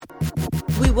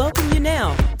We welcome you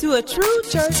now to A True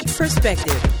Church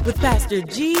Perspective with Pastor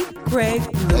G. Craig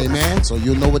Lewis. Amen. So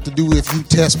you'll know what to do if you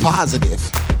test positive.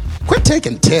 Quit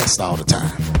taking tests all the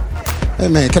time.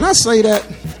 Amen. Can I say that?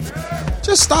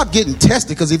 Just stop getting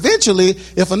tested, because eventually,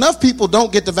 if enough people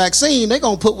don't get the vaccine, they're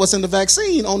going to put what's in the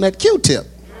vaccine on that Q-tip.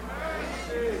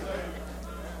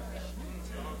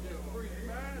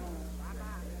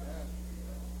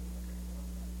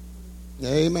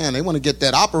 Amen. They want to get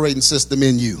that operating system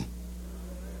in you.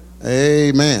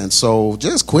 Amen. So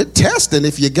just quit testing.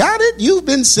 If you got it, you've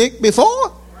been sick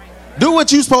before. Do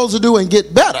what you're supposed to do and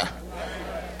get better.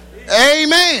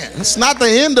 Amen. It's not the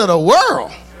end of the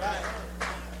world.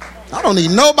 I don't need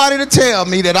nobody to tell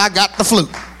me that I got the flu.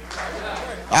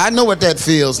 I know what that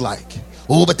feels like.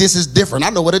 Oh, but this is different. I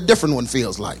know what a different one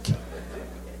feels like.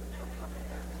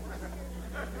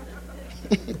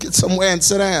 Get somewhere and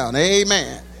sit down.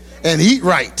 Amen. And eat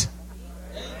right.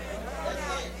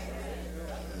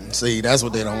 See, that's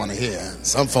what they don't want to hear.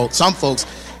 Some folks,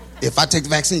 if I take the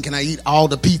vaccine, can I eat all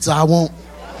the pizza I want?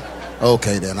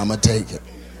 Okay, then I'm going to take it.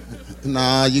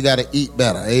 Nah, you got to eat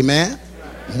better. Amen.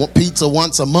 Pizza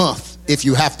once a month if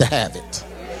you have to have it.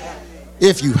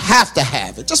 If you have to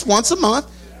have it, just once a month,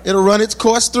 it'll run its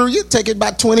course through you. Take it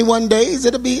about 21 days,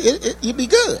 you'll be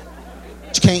good.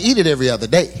 But you can't eat it every other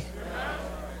day.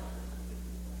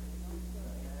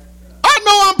 I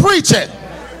know I'm preaching.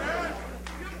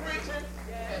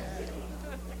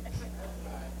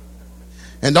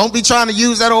 And don't be trying to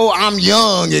use that old "I'm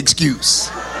young" excuse.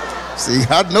 See,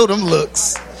 I know them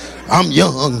looks. I'm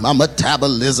young, my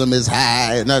metabolism is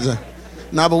high. No,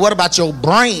 but what about your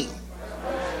brain?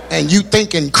 And you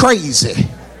thinking crazy.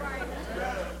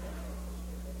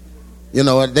 You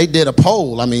know, they did a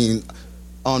poll, on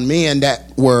men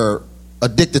that were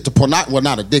addicted to pornography. Well,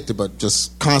 not addicted, but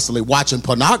just constantly watching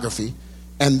pornography.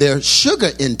 And their sugar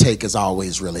intake is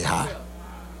always really high.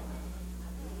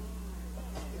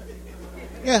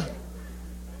 Yeah.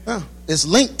 It's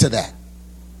linked to that.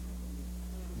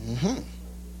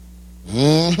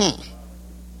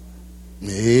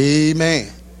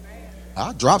 Amen.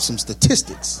 I'll drop some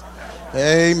statistics.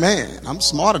 Amen. I'm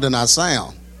smarter than I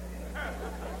sound.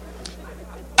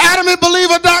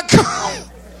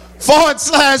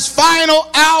 AdamandBeliever.com/final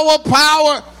hour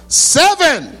power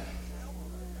 7.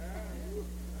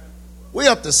 We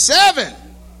up to 7.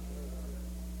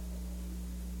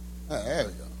 There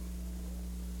we go.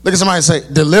 Look at somebody and say,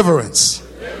 deliverance.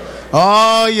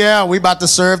 Oh, yeah, we about to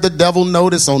serve the devil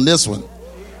notice on this one.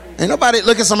 Ain't nobody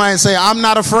look at somebody and say, I'm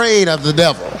not afraid of the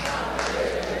devil.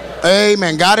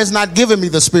 Amen. God has not given me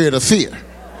the spirit of fear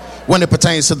when it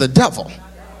pertains to the devil.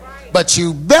 But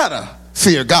you better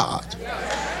fear God.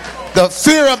 The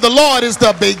fear of the Lord is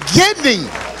the beginning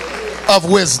of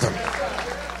wisdom.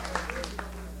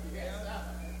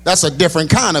 That's a different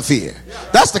kind of fear.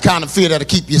 That's the kind of fear that'll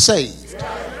keep you saved.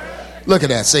 Look at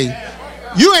that, see?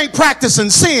 You ain't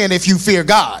practicing sin if you fear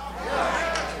God.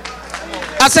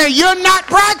 I say you're not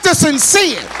practicing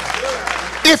sin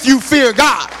if you fear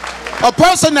God. A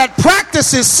person that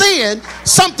practices sin,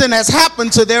 something has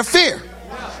happened to their fear.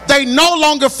 They no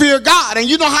longer fear God. And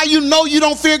you know how you know you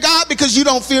don't fear God? Because you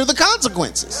don't fear the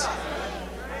consequences.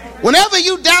 Whenever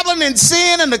you dabbling in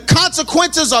sin and the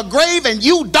consequences are grave and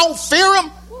you don't fear them,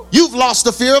 you've lost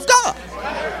the fear of God.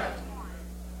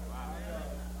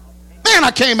 Man,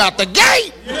 I came out the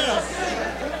gate.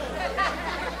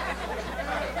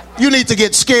 You need to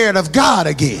get scared of God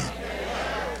again.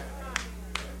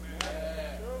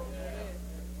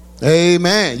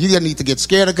 Amen. You need to get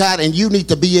scared of God, and you need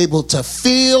to be able to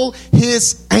feel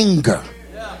his anger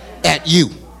at you.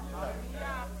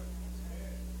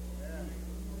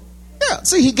 Yeah,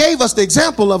 see, he gave us the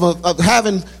example of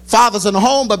having fathers in the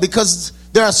home, but because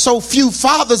there are so few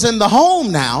fathers in the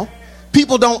home now,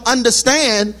 people don't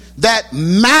understand that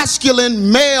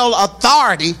masculine male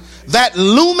authority, that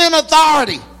lumen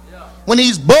authority. When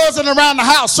he's buzzing around the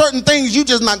house, certain things you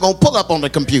just not going to pull up on the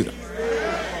computer.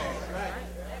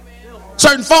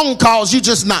 Certain phone calls you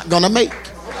just not going to make.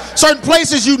 Certain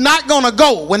places you're not going to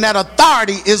go when that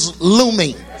authority is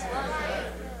looming.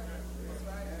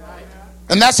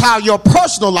 And that's how your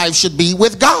personal life should be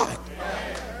with God.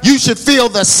 You should feel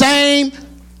the same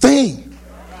thing.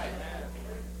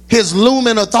 His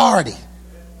looming authority.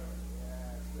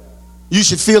 You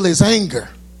should feel his anger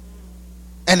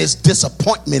and his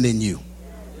disappointment in you.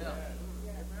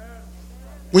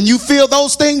 When you feel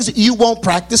those things, you won't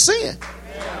practice sin.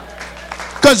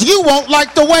 Because you won't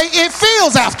like the way it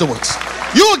feels afterwards.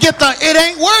 You'll get the "it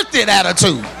ain't worth it"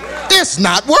 attitude. It's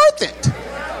not worth it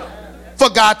for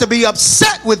God to be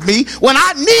upset with me when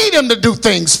I need him to do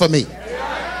things for me.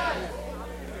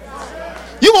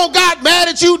 You want God mad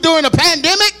at you during a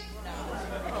pandemic?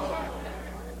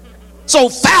 So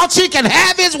Fauci can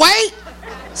have his way?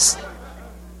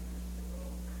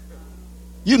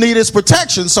 You need his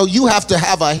protection, so you have to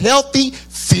have a healthy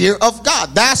fear of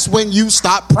God. That's when you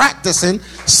stop practicing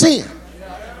sin.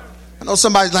 I know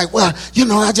somebody's like, well,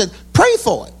 I just pray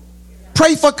for it.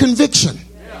 Pray for conviction.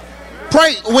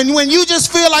 Pray when you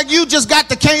just feel like you just got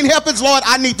the can't help it, Lord,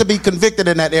 I need to be convicted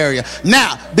in that area.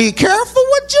 Now, be careful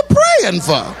what you're praying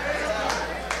for.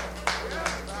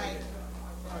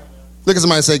 Look at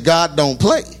somebody and say, God don't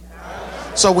play.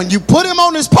 So when you put him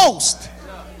on his post,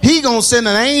 he gonna send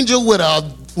an angel with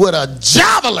a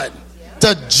javelin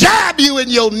to jab you in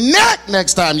your neck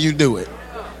next time you do it.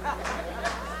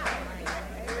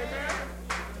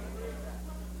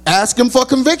 Ask him for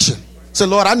conviction. Say,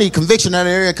 Lord, I need conviction in that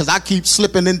area because I keep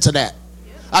slipping into that.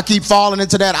 I keep falling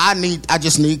into that. I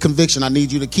just need conviction. I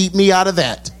need you to keep me out of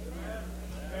that.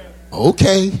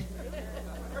 Okay.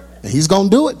 And he's going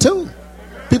to do it too.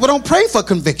 People don't pray for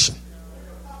conviction.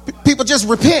 People just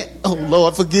repent. Oh,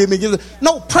 Lord, forgive me.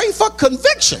 No, pray for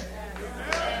conviction.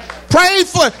 Pray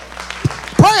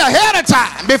ahead of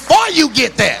time before you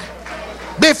get there.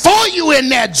 Before you in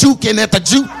there juking at the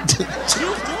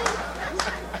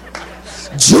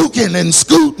juking and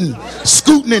scooting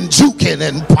and juking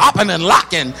and popping and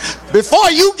locking. Before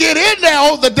you get in there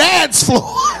on the dance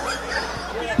floor.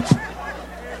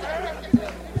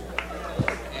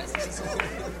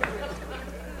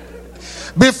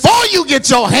 Before you get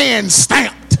your hand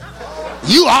stamped,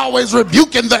 you always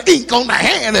rebuking the ink on the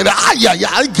hand and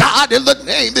God, in the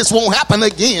name, this won't happen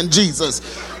again, Jesus.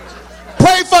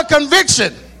 Pray for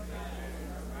conviction.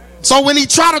 So when he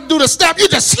try to do the stamp, you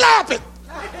just slap it.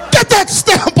 Get that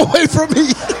stamp away from me.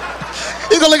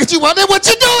 He's gonna look at you, well, then what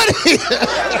you doing here?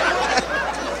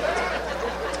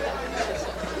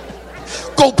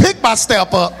 Go pick my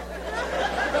stamp up.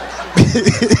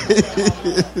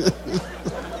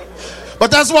 But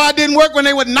that's why it didn't work when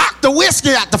they would knock the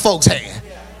whiskey out the folks' hand.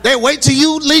 They wait till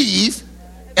you leave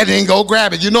and then go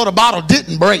grab it. You know the bottle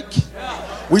didn't break.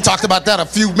 We talked about that a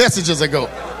few messages ago.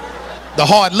 The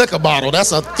hard liquor bottle,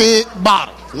 that's a thick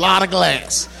bottle, a lot of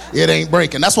glass. It ain't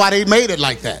breaking. That's why they made it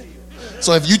like that.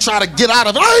 So if you try to get out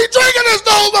of it, I ain't drinking this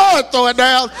no more, throw it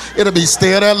down, it'll be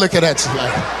still there looking at you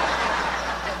like,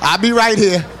 I'll be right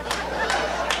here.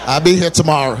 I'll be here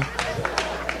tomorrow.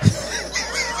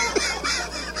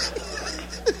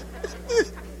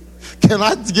 Can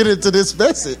I get into this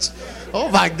message? Oh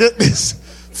my goodness.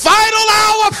 Final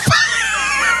hour.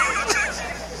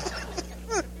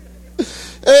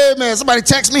 Hey man, somebody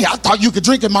text me. I thought you could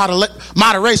drink in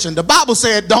moderation. The Bible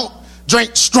said don't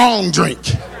drink strong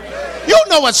drink. You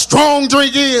know what strong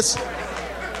drink is?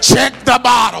 Check the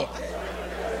bottle.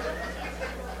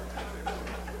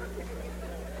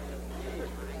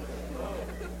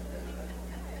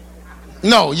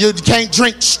 No, you can't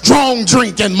drink strong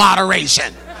drink in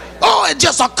moderation. Oh, and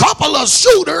just a couple of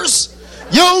shooters.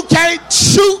 You can't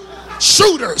shoot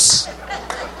shooters.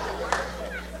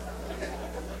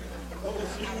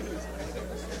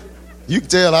 You can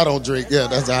tell I don't drink. Yeah,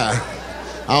 that's I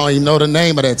don't even know the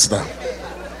name of that stuff.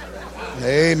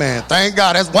 Amen. Thank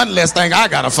God. That's one less thing I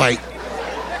gotta fight.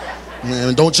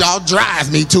 Man, don't y'all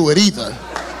drive me to it either.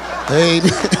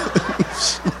 Amen.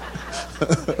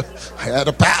 I had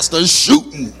a pastor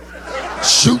shooting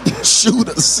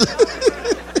shooters.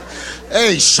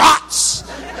 Hey, shots.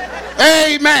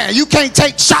 Amen. You can't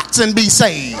take shots and be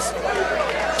saved.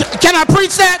 Can I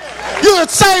preach that? You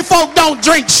saved folk don't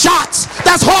drink shots.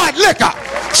 That's hard liquor.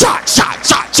 Shot.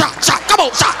 Come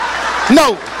on, shot.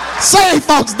 No, saved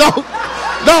folks don't.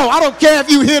 No, I don't care if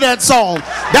you hear that song.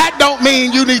 That don't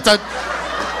mean you need to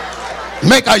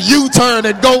make a U-turn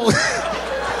and go.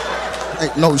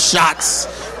 Ain't no shots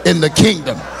in the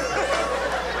kingdom.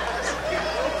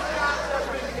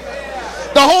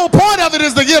 The whole point of it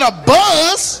is to get a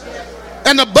buzz,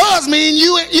 and the buzz means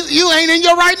you ain't in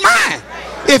your right mind.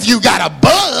 If you got a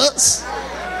buzz.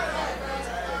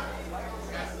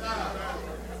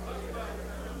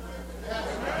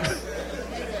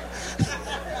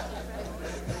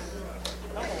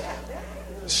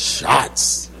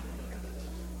 Shots.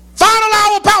 Final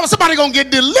hour power. Somebody gonna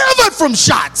get delivered from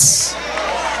shots.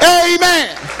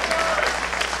 Amen.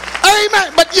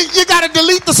 Amen. But you gotta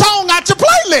delete the song out your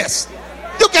playlist.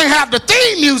 You can't have the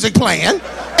theme music playing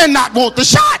and not want the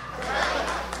shot.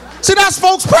 See, that's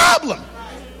folks' problem.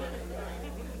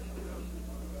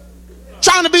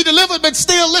 Trying to be delivered but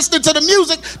still listening to the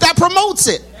music that promotes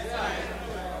it.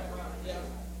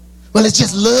 Well, it's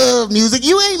just love music.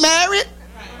 You ain't married.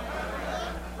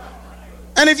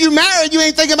 And if you married, you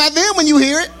ain't thinking about them when you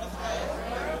hear it.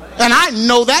 And I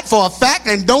know that for a fact,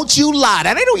 and don't you lie.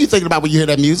 That ain't what you're thinking about when you hear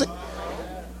that music.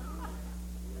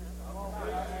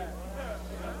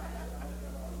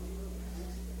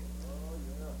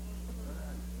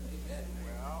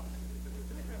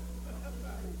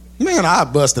 Man, I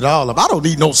busted all up. I don't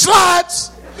need no slides.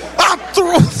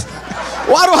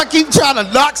 Why do I keep trying to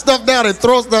knock stuff down and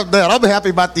throw stuff down? I'm happy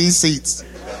about these seats.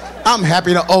 I'm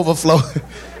happy the overflow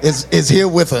is here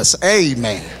with us.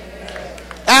 Amen.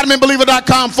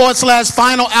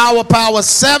 AdamandBeliever.com/final hour power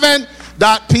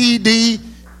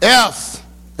 7.pdf.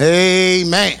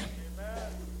 Amen.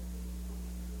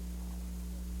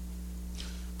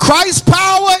 Christ's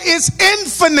power is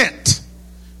infinite.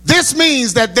 This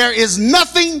means that there is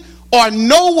nothing or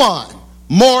no one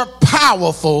more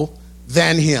powerful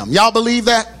than him. Y'all believe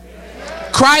that?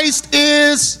 Christ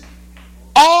is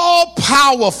all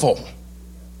powerful,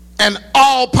 and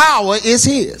all power is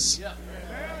his.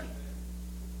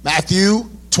 Matthew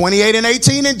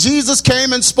 28:18, and Jesus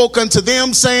came and spoke unto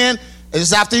them, saying,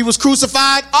 as after he was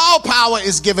crucified, all power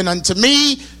is given unto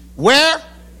me. Where?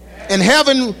 In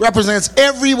heaven represents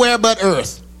everywhere but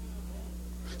earth.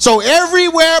 So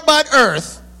everywhere but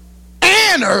earth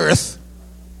and earth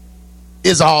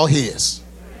is all his.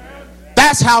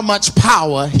 That's how much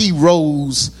power he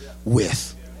rose with.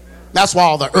 That's why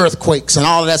all the earthquakes and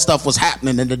all of that stuff was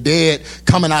happening, and the dead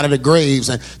coming out of the graves,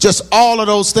 and just all of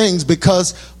those things,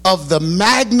 because of the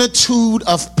magnitude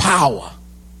of power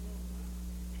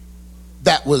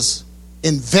that was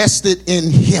invested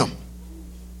in him.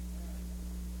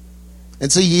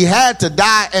 And see, he had to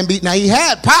die and be. Now, he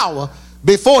had power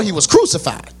before he was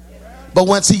crucified, but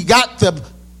once he got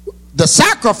the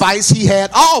sacrifice, he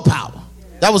had all power.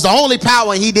 That was the only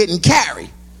power he didn't carry,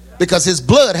 because his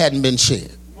blood hadn't been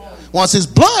shed. Once his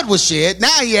blood was shed,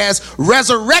 now he has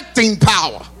resurrecting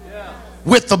power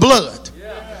with the blood.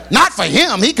 Not for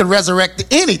him, he can resurrect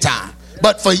anytime,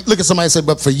 but for, look at somebody and say,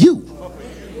 but for you.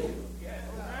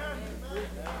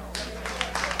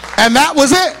 And that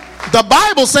was it. The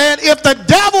Bible said, if the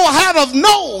devil had have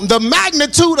known the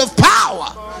magnitude of power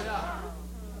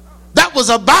that was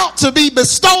about to be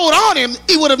bestowed on him,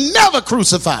 he would have never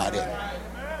crucified him.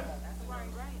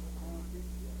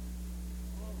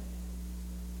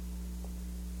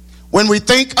 When we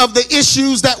think of the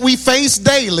issues that we face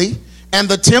daily and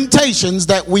the temptations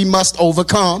that we must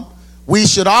overcome, we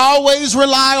should always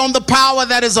rely on the power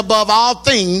that is above all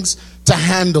things to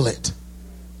handle it.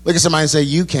 Look at somebody and say,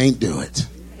 you can't do it.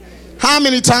 How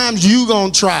many times you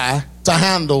gonna try to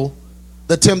handle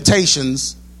the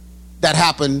temptations that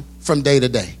happen from day to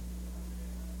day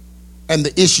and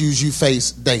the issues you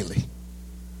face daily?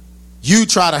 You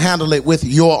try to handle it with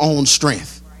your own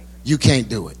strength. You can't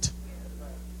do it.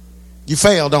 You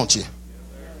fail, don't you?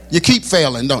 You keep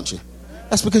failing, don't you?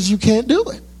 That's because you can't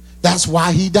do it. That's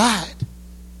why he died.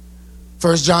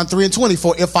 1 John 3:20,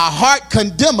 for if our heart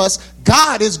condemn us,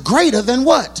 God is greater than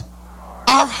what?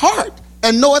 Our heart,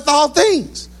 and knoweth all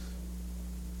things.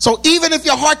 So even if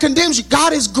your heart condemns you,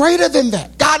 God is greater than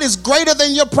that. God is greater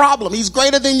than your problem. He's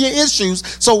greater than your issues.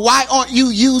 So why aren't you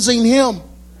using him?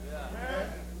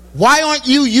 Why aren't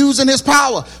you using his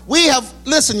power?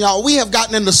 Listen, y'all, we have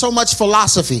gotten into so much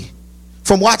philosophy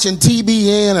from watching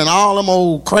TBN and all them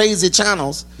old crazy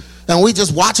channels. And we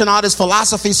just watching all this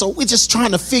philosophy. So we're just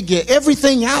trying to figure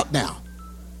everything out now.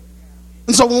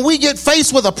 And so when we get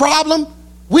faced with a problem,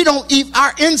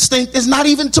 our instinct is not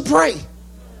even to pray.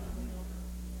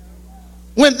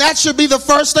 When that should be the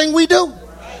first thing we do.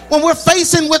 When we're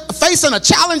facing a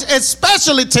challenge,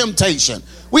 especially temptation,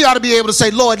 we ought to be able to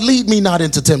say, Lord, lead me not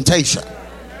into temptation.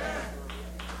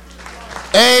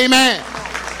 Amen.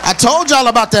 I told y'all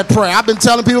about that prayer. I've been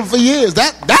telling people for years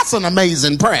that's an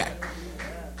amazing prayer.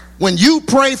 When you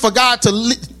pray for God to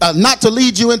not to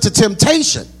lead you into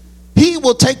temptation, he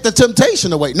will take the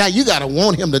temptation away. Now you got to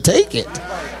want him to take it.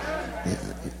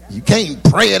 You can't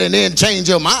pray it and then change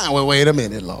your mind. Well, wait a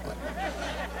minute, Lord.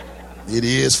 It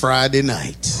is Friday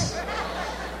night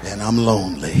and I'm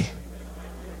lonely.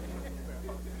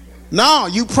 No,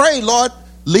 you pray, Lord,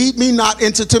 lead me not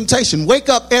into temptation. Wake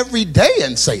up every day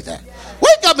and say that.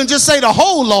 Wake up and just say the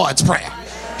whole Lord's Prayer.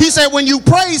 He said, when you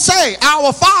pray, say,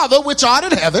 Our Father, which art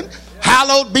in heaven,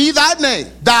 hallowed be thy name.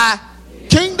 Thy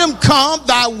kingdom come,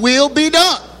 thy will be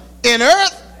done in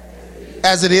earth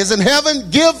as it is in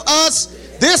heaven. Give us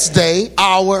this day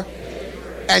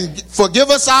and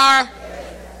forgive us our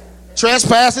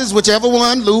trespasses, whichever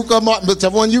one, Luke or Martin,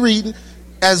 whichever one you're reading,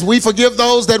 as we forgive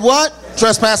those that what?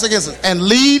 Trespass against us. And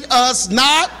lead us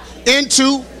not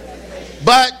into,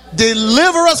 but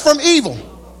deliver us from evil.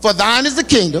 For thine is the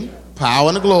kingdom, power,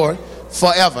 and the glory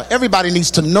forever. Everybody needs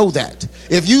to know that.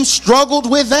 If you struggled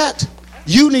with that,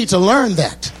 you need to learn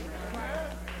that.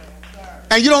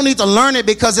 And you don't need to learn it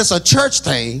because it's a church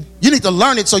thing. You need to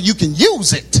learn it so you can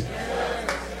use it.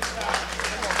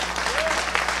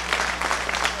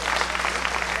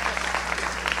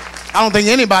 I don't think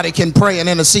anybody can pray and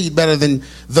intercede better than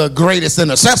the greatest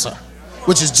intercessor,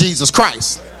 which is Jesus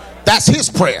Christ. That's his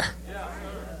prayer.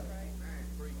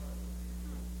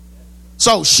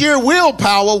 So sheer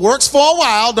willpower works for a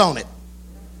while, don't it?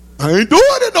 I ain't doing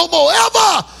it no more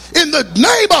ever in the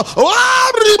name of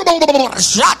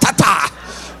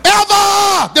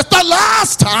ever. It's the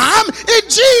last time in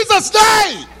Jesus'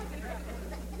 name.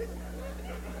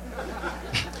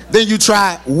 Then you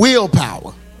try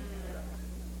willpower.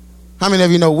 How many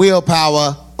of you know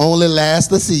willpower only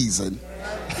lasts a season?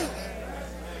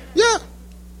 Yeah.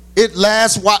 It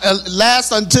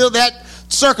lasts until that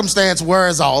circumstance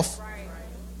wears off.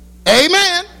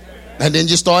 Amen. And then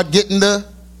you start getting the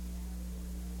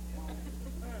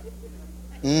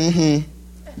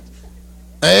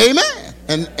amen.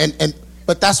 And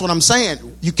but that's what I'm saying.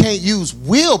 You can't use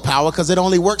willpower because it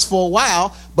only works for a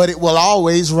while, but it will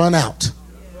always run out.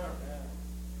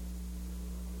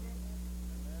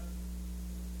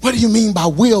 What do you mean by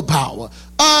willpower?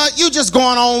 You just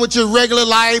going on with your regular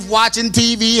life, watching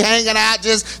TV, hanging out,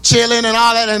 just chilling and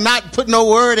all that, and not putting no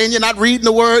word in you, not reading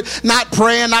the word, not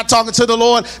praying, not talking to the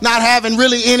Lord, not having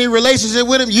really any relationship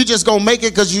with him. You just gonna make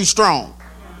it because you're strong.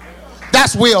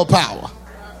 That's willpower.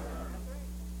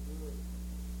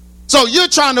 So you're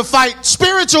trying to fight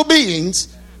spiritual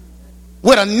beings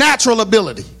with a natural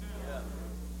ability.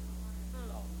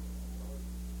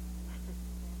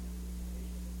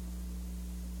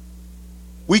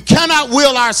 We cannot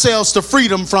will ourselves to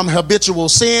freedom from habitual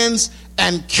sins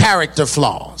and character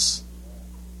flaws.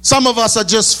 Some of us are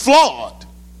just flawed.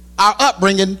 Our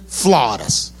upbringing flawed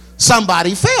us.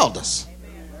 Somebody failed us.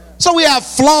 So we have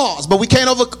flaws, but we can't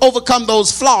overcome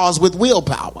those flaws with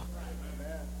willpower.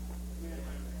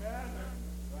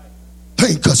 I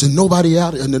ain't cussing nobody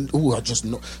out. And then,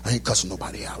 I ain't cussing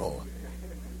nobody out. Or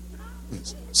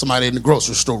somebody in the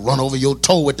grocery store run over your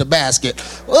toe with the basket.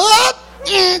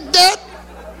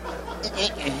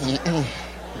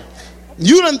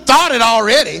 You done thought it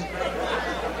already.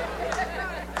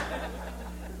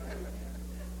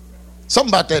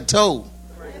 Something about that toe.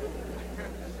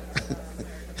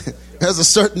 There's a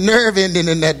certain nerve ending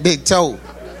in that big toe.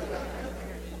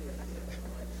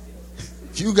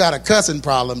 If you got a cussing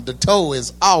problem, the toe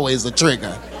is always a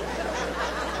trigger.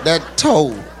 That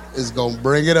toe is going to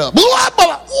bring it up.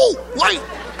 Ooh, wait.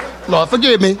 Lord,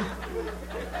 forgive me.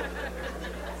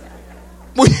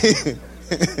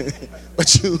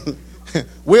 But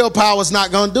willpower is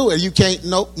not going to do it. You can't,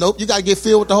 nope. You got to get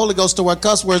filled with the Holy Ghost to where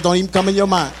cuss words don't even come in your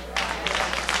mind.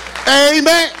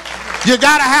 Amen. You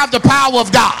got to have the power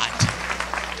of God.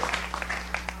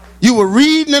 You were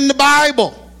reading in the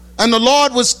Bible and the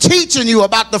Lord was teaching you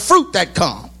about the fruit that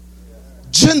come.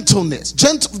 Gentleness.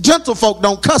 Gentle folk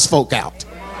don't cuss folk out.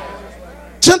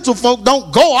 Gentle folk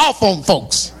don't go off on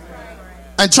folks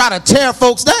and try to tear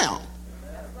folks down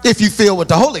if you feel with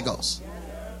the Holy Ghost.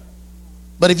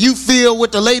 But if you feel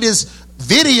with the latest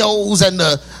videos and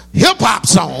the hip-hop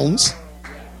songs,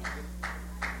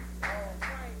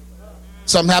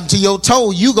 something happened to your toe,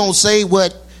 you gonna say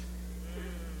what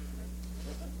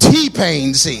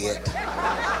T-Pain said.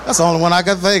 That's the only one I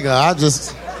can think of. I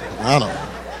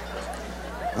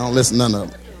don't listen to none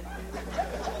of them.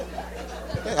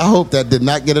 I hope that did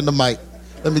not get in the mic.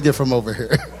 Let me get from over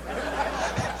here.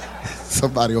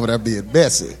 Somebody over there being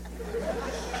messy.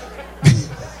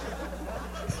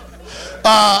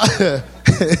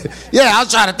 Yeah, I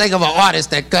was trying to think of an artist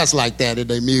that cuss like that in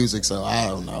their music, so I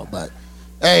don't know. But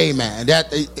hey, man,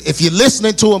 that if you're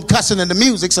listening to them cussing in the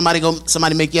music, somebody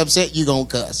make you upset, you gonna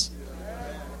cuss.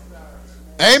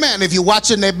 Amen. If you're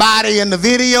watching their body in the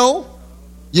video,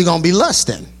 you're gonna be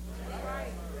lusting.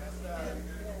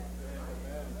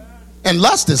 And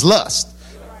lust is lust.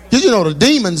 Because you know the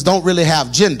demons don't really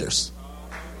have genders.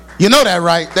 You know that,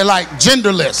 right? They're like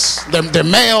genderless. They're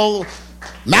male,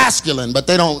 masculine, but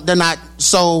they're not.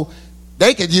 So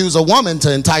they could use a woman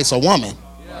to entice a woman.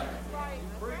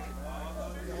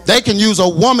 They can use a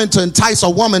woman to entice a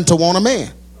woman to want a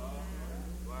man.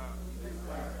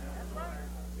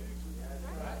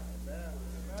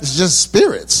 It's just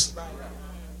spirits.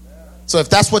 So if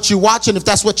that's what you're watching, if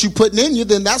that's what you're putting in you,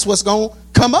 then that's what's going to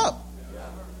come up.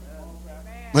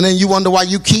 And then you wonder why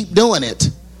you keep doing it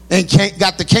and can't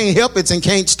help it and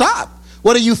can't stop.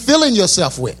 What are you filling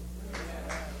yourself with?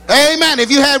 Amen. If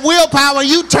you had willpower,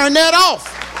 you turn that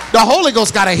off. The Holy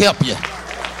Ghost got to help you.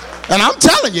 And I'm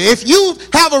telling you, if you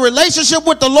have a relationship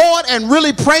with the Lord and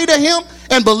really pray to him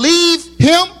and believe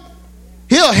him,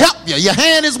 He'll help you. Your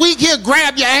hand is weak, he'll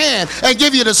grab your hand and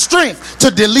give you the strength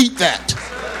to delete that.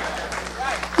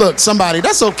 Look, somebody,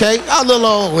 that's okay. Our little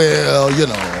old, well, you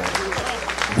know,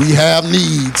 we have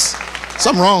needs.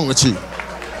 Something wrong with you.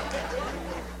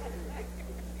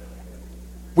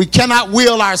 We cannot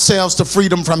will ourselves to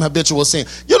freedom from habitual sin.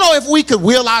 You know, if we could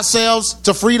will ourselves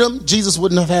to freedom, Jesus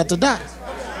wouldn't have had to die.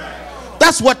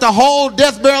 That's what the whole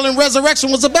death, burial, and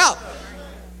resurrection was about.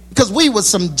 Because we were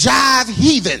some jive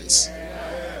heathens.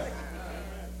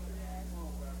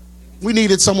 We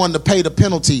needed someone to pay the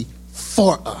penalty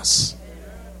for us.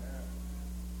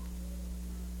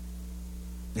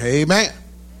 Amen.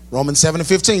 Romans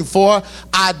 7:15. For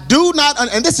I do not,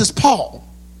 and this is Paul.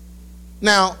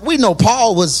 Now, we know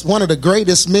Paul was one of the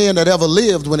greatest men that ever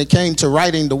lived when it came to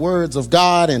writing the words of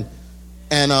God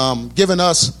and giving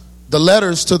us the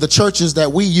letters to the churches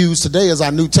that we use today as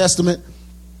our New Testament.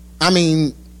 I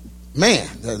mean, man,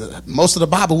 most of the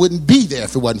Bible wouldn't be there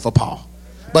if it wasn't for Paul.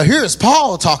 But here's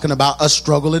Paul talking about a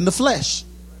struggle in the flesh.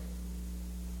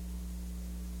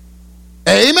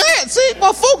 Amen. See,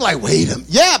 well, folk like, wait a minute.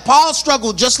 Yeah, Paul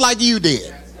struggled just like you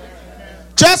did.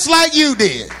 Just like you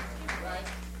did.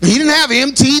 He didn't have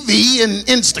MTV and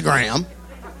Instagram.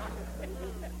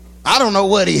 I don't know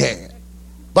what he had.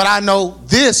 But I know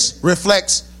this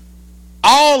reflects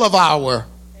all of our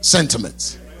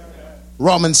sentiments.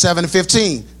 Romans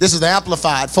 7:15. This is the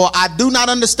Amplified. For I do not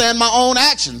understand my own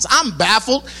actions. I'm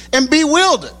baffled and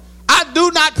bewildered. I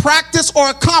do not practice or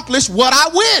accomplish what I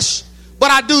wish, but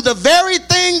I do the very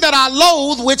thing that I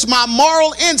loathe, which my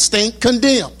moral instinct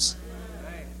condemns.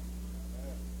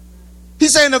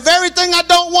 He's saying the very thing I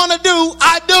don't want to do,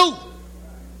 I do.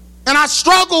 And I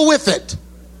struggle with it.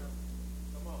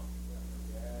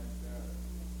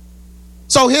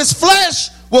 So his flesh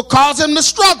will cause him to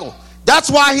struggle. That's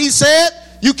why he said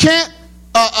you can't,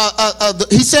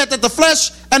 he said that the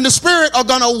flesh and the spirit are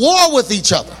going to war with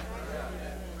each other.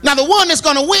 Now the one that's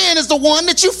going to win is the one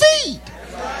that you feed.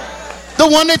 The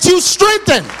one that you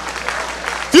strengthen.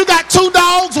 You got two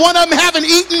dogs, one of them haven't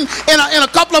eaten in a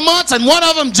couple of months and one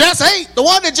of them just ate. The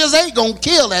one that just ate gonna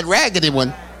kill that raggedy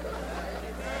one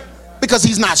because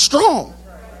he's not strong.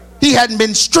 He hadn't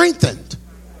been strengthened.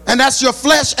 And that's your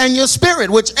flesh and your spirit.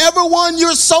 Whichever one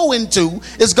you're so into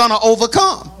is gonna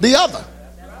overcome the other.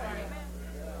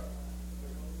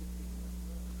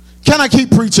 Can I keep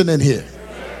preaching in here?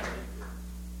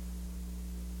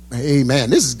 Amen.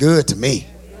 This is good to me.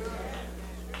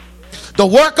 The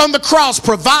work on the cross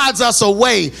provides us a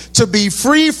way to be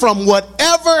free from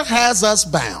whatever has us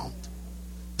bound.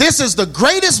 This is the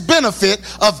greatest benefit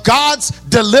of God's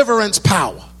deliverance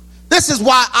power. This is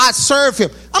why I serve him.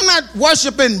 I'm not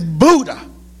worshiping Buddha.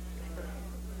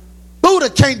 Buddha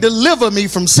can't deliver me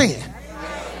from sin.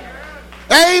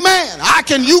 Amen.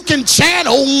 You can chant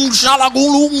Om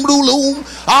Shalagulum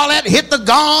Dulum, all that, hit the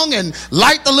gong and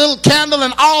light the little candle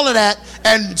and all of that,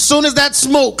 and as soon as that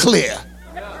smoke clear,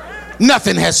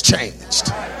 nothing has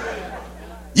changed.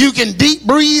 You can deep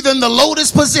breathe in the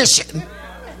lotus position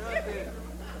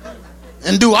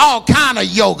and do all kind of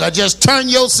yoga. Just turn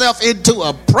yourself into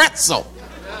a pretzel.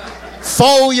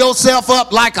 Fold yourself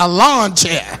up like a lawn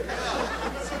chair.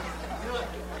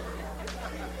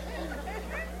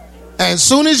 And as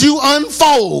soon as you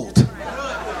unfold,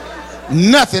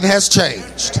 nothing has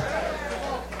changed.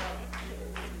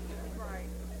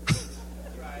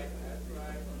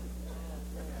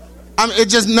 It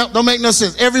just don't make no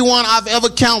sense. Everyone I've ever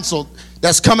counseled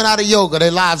that's coming out of yoga,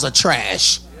 their lives are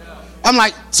trash. I'm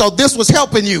like, so this was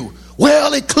helping you?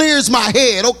 Well, it clears my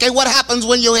head. Okay, what happens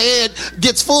when your head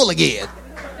gets full again?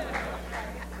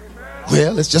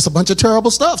 Well, it's just a bunch of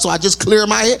terrible stuff, so I just clear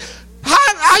my head.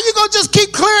 How you gonna just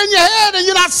keep clearing your head and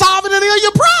you're not solving any of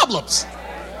your problems?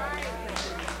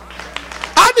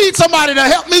 I need somebody to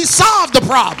help me solve the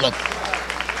problem.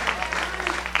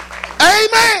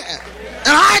 Amen.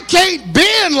 And I can't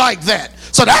bend like that.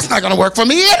 So that's not going to work for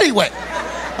me anyway.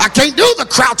 I can't do the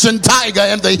crouching tiger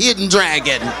and the hidden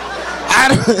dragon. I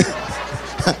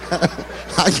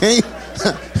can't.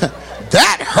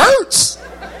 That hurts.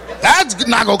 That's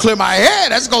not going to clear my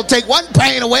head. That's going to take one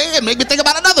pain away and make me think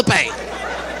about another pain.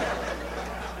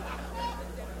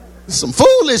 Some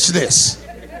foolishness.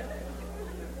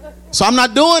 So I'm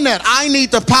not doing that. I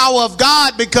need the power of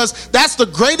God because that's the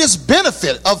greatest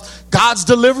benefit of God's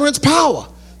deliverance power.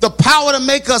 The power to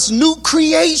make us new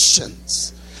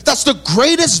creations. That's the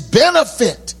greatest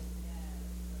benefit.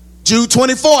 Jude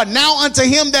 24. Now unto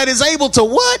him that is able to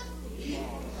what?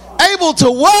 Able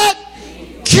to what?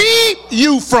 Keep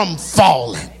you from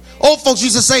falling. Old folks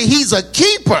used to say he's a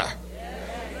keeper.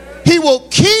 He will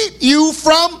keep you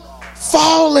from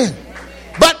falling.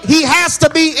 But he has to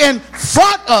be in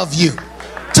front of you.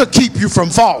 to keep you from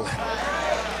falling.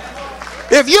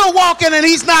 If you're walking and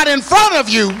he's not in front of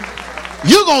you,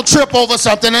 you're going to trip over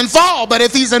something and fall. But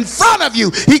if he's in front of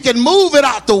you, he can move it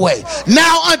out the way.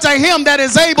 Now unto him that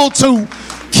is able to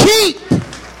keep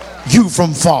you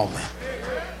from falling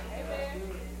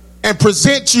and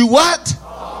present you what?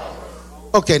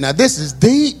 Okay, now this is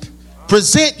deep.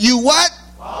 Present you what?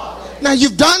 Now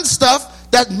you've done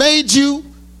stuff that made you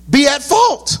be at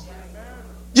fault.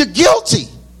 You're guilty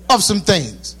of some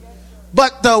things.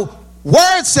 But the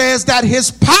word says that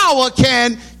his power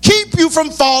can keep you from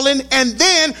falling and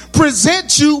then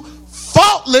present you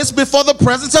faultless before the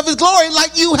presence of his glory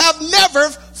like you have never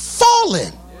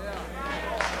fallen.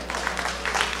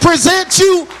 Present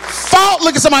you fault.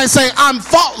 Look at somebody and say, I'm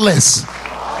faultless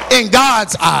in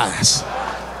God's eyes.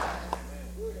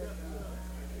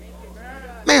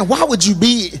 Man, why would you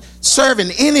be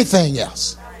serving anything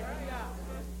else?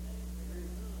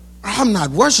 I'm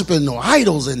not worshiping no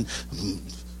idols and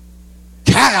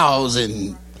cows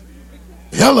and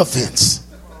elephants.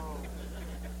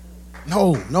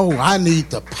 No, I need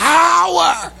the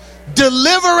power.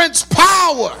 Deliverance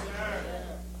power.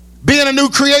 Being a new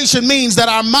creation means that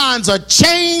our minds are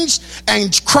changed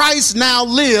and Christ now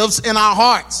lives in our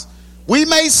hearts. We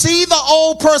may see the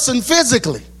old person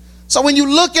physically. So when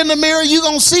you look in the mirror, you're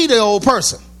going to see the old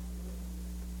person.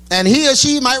 And he or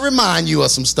she might remind you of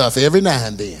some stuff every now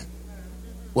and then.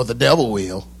 Well, the devil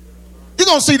will. You're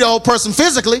going to see the old person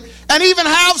physically and even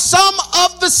have some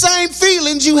of the same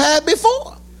feelings you had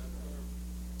before.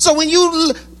 So when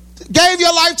you gave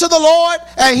your life to the Lord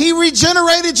and he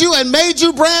regenerated you and made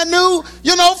you brand new,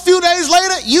 a few days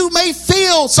later, you may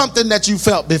feel something that you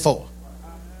felt before.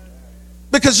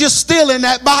 Because you're still in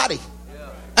that body.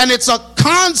 And it's a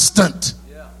constant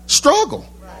struggle.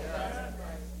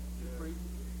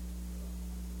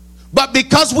 But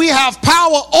because we have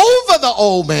power over the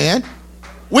old man,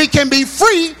 we can be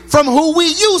free from who we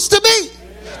used to be.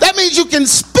 That means you can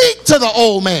speak to the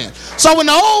old man. So when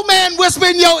the old man whisper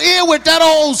in your ear with that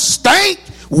old stank,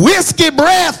 whiskey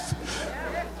breath,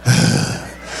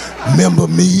 remember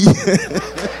me?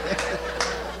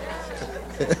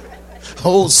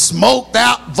 Old smoked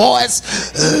out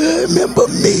voice, remember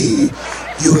me?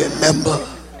 You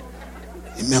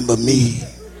remember me?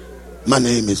 My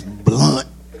name is Blunt.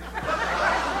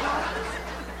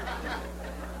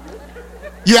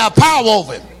 You have power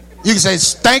over him. You can say,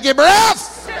 stanky breath.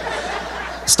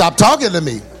 Stop talking to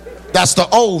me. That's the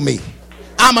old me.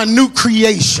 I'm a new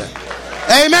creation.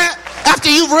 Amen.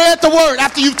 After you've read the word,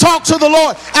 after you've talked to the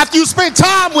Lord, after you spend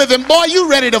time with him, boy, you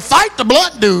ready to fight the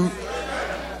blunt dude.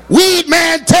 Weed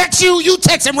man text you, you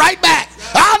text him right back.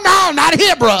 Oh, no, not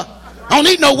here, bruh. I don't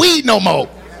need no weed no more.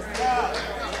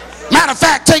 Matter of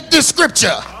fact, take this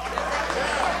scripture.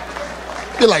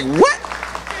 You're like, what?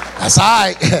 That's all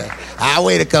right. I'll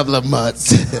wait a couple of months.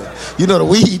 The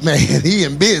weed man, he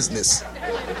in business.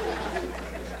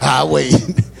 I'll wait.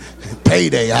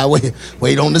 Payday, I'll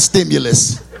wait on the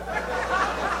stimulus.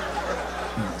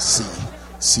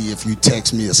 See if you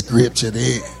text me a scripture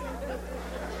there.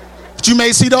 But you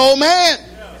may see the old man.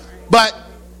 But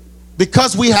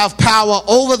because we have power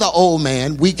over the old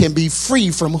man, we can be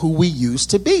free from who we used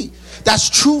to be.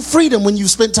 That's true freedom when you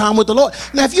spend time with the Lord.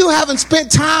 Now, if you haven't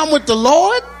spent time with the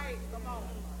Lord,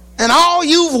 and all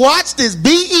you've watched is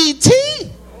BET,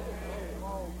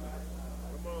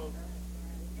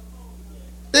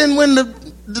 then when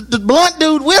the blunt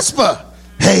dude whisper,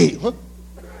 hey, who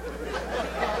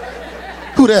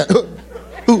that?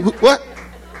 Who, what?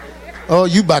 Oh,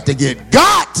 you about to get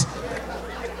got.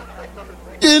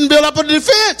 You didn't build up a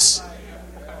defense.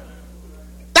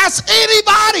 That's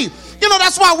anybody.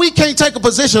 That's why we can't take a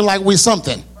position like we're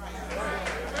something.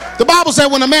 The Bible said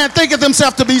when a man thinketh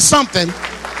himself to be something,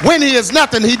 when he is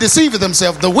nothing, he deceiveth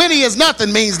himself. The when he is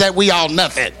nothing means that we all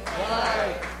nothing.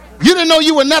 You didn't know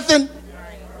you were nothing?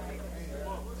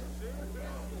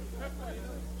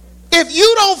 If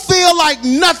you don't feel like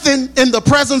nothing in the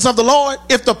presence of the Lord,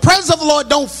 if the presence of the Lord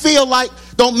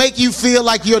don't make you feel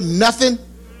like you're nothing,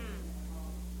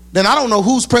 then I don't know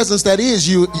whose presence that is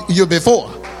you're before.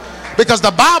 Because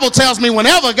the Bible tells me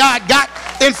whenever God got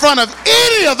in front of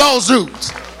any of those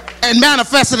dudes and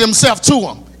manifested himself to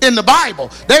them in the Bible,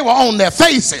 they were on their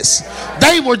faces.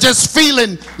 They were just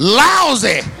feeling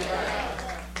lousy.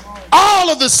 All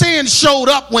of the sin showed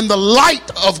up when the light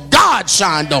of God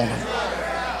shined on them.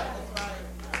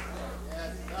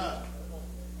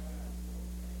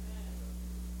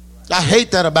 I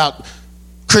hate that about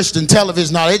Christian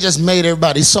television. Now, they just made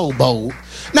everybody so bold.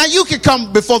 Now, you can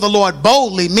come before the Lord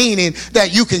boldly, meaning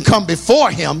that you can come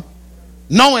before him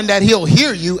knowing that he'll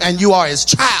hear you and you are his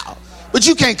child. But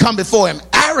you can't come before him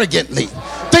arrogantly,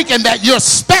 thinking that you're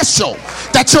special,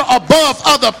 that you're above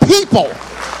other people.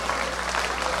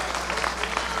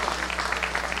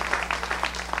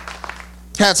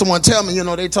 Had someone tell me,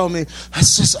 they told me,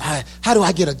 how do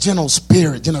I get a gentle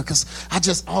spirit?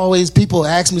 Because people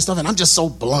ask me stuff and I'm just so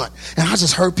blunt and I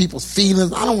just hurt people's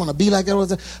feelings. I don't want to be like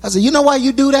that. I said, you know why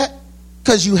you do that?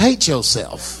 Because you hate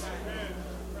yourself.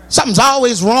 Something's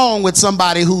always wrong with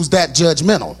somebody who's that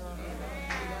judgmental.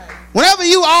 Whenever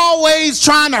you always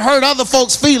trying to hurt other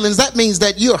folks' feelings, that means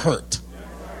that you're hurt.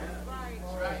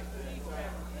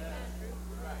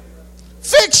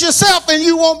 Fix yourself and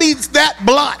you won't be that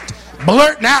blunt,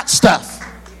 blurting out stuff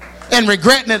and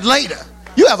regretting it later.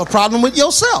 You have a problem with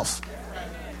yourself.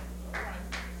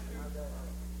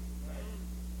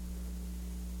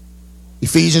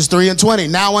 Ephesians 3:20.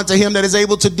 Now unto him that is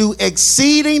able to do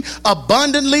exceeding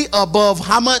abundantly above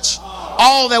how much?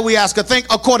 All that we ask or think,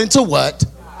 according to what?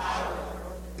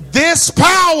 This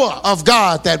power of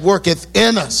God that worketh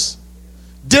in us.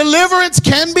 Deliverance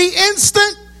can be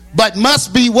instant, but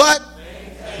must be what?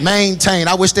 Maintained.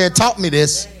 I wish they had taught me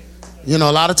this. A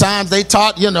lot of times they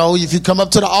taught, if you come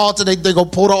up to the altar, they go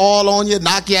pour the oil on you,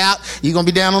 knock you out. You're going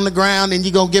to be down on the ground and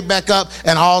you're going to get back up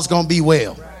and all's going to be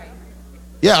well.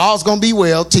 Yeah, all's going to be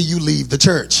well till you leave the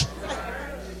church.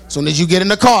 As soon as you get in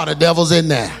the car, the devil's in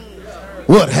there.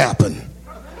 What happened?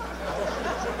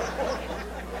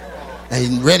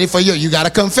 Ain't ready for you. You got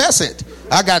to confess it.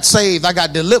 I got saved, I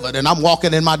got delivered, and I'm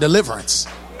walking in my deliverance.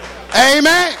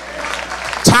 Amen.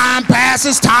 Time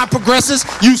passes, time progresses.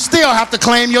 You still have to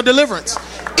claim your deliverance.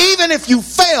 Even if you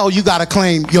fail, you got to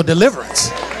claim your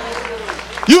deliverance.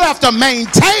 You have to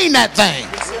maintain that thing.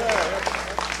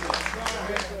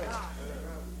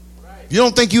 If you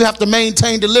don't think you have to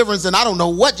maintain deliverance, then I don't know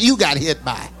what you got hit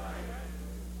by.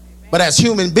 But as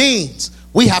human beings,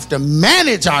 we have to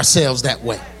manage ourselves that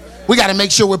way. We got to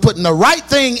make sure we're putting the right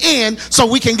thing in so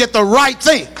we can get the right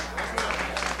thing.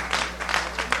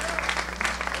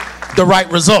 The right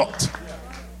result.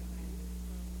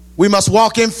 We must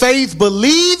walk in faith,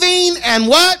 believing and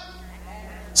what?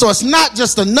 So it's not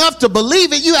just enough to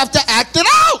believe it, you have to act it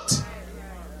out.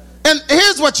 And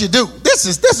here's what you do. This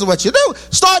is what you do.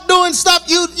 Start doing stuff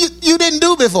you didn't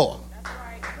do before.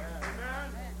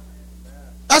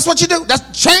 That's what you do.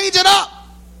 Change it up.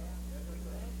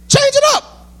 Change it up.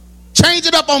 Change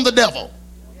it up on the devil.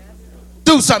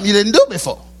 Do something you didn't do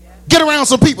before. Get around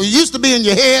some people. You used to be in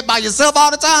your head by yourself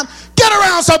all the time. Get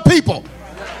around some people.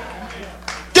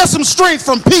 Get some strength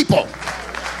from people.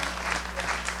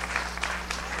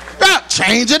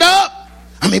 Change it up.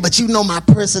 But you know my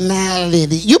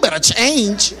personality. You better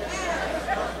change.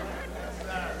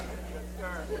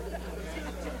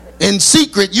 In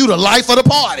secret, you the life of the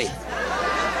party.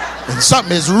 And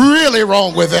something is really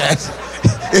wrong with that.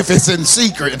 If it's in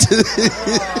secret.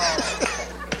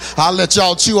 I'll let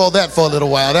y'all chew on that for a little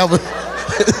while.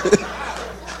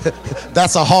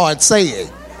 That's a hard saying.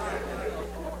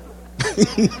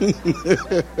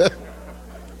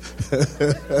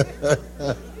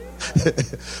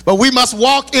 But we must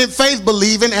walk in faith,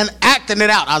 believing and acting it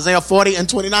out. Isaiah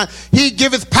 40:29. He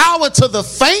giveth power to the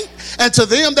faint, and to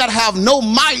them that have no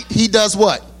might, he does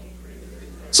what?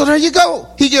 So there you go.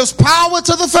 He gives power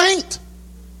to the faint.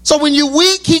 So when you're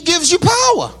weak, he gives you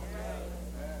power.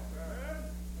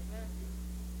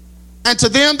 And to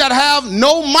them that have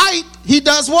no might, he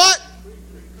does what?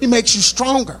 He makes you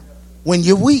stronger when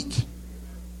you're weak.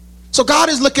 So God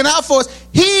is looking out for us.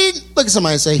 Look at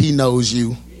somebody and say, he knows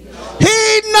you.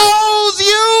 He knows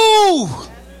you.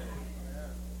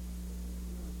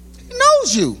 He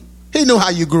knows you. He knew how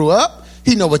you grew up.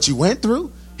 He knew what you went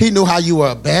through. He knew how you were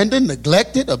abandoned,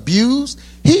 neglected, abused.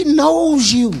 He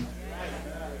knows you.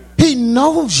 He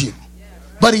knows you.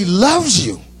 But he loves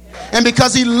you. And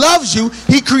because he loves you,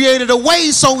 he created a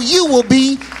way so you will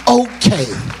be okay.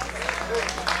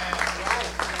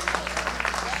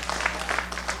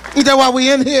 Is that why we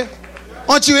in here?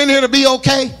 Aren't you in here to be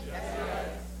okay?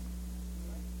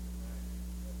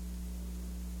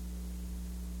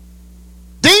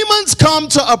 Demons come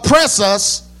to oppress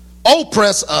us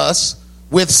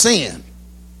with sin.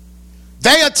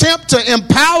 They attempt to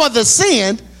empower the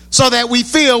sin so that we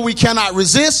feel we cannot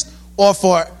resist or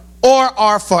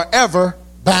are forever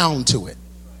bound to it.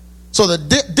 So the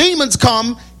demons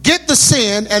come, get the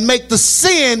sin, and make the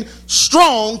sin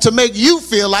strong to make you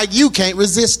feel like you can't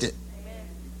resist it.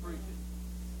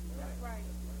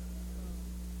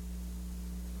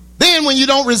 Then when you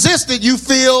don't resist it, you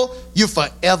feel you're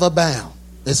forever bound.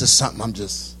 This is something I'm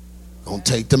just going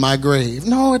to take to my grave.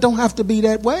 No, it don't have to be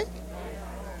that way.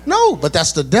 No, but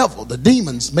that's the devil, the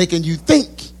demons making you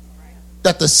think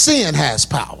that the sin has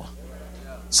power.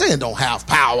 Sin don't have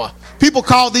power People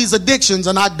call these addictions,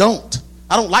 and I don't.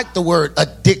 I don't like the word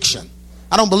addiction.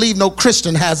 I don't believe no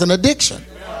Christian has an addiction.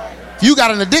 If you got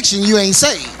an addiction, you ain't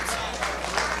saved.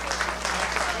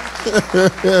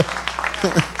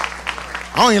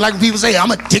 I don't even like when people say,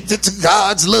 I'm addicted to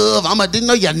God's love. I'm addicted.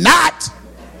 No, you're not.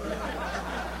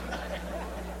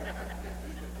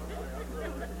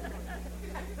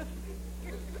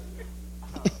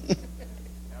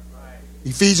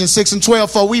 Ephesians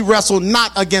 6:12, for we wrestle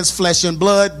not against flesh and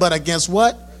blood, but against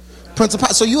what?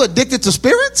 Principalities. So you addicted to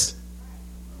spirits?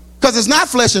 Because it's not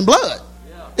flesh and blood.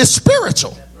 It's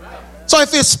spiritual. So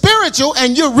if it's spiritual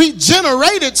and you're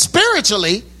regenerated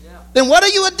spiritually, then what are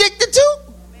you addicted to?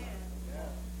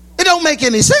 It don't make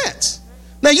any sense.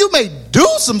 Now you may do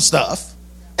some stuff,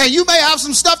 and you may have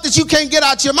some stuff that you can't get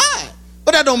out your mind,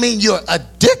 but that don't mean you're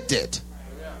addicted.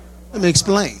 Let me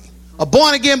explain. A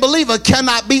born-again believer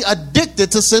cannot be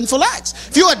addicted to sinful acts.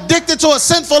 If you're addicted to a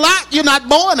sinful act, you're not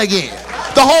born again.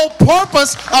 The whole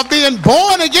purpose of being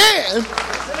born again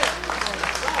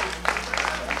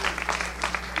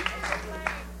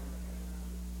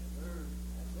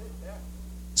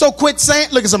so quit saying,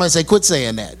 look at somebody say, quit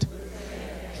saying that.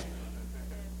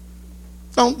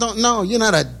 No, you're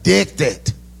not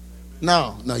addicted.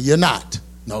 No, you're not.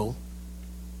 No.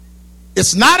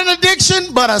 It's not an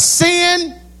addiction, but a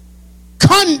sin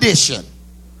condition.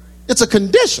 It's a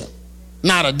condition,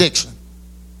 not addiction.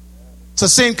 It's a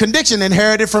sin condition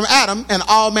inherited from Adam, and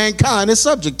all mankind is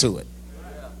subject to it.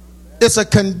 It's a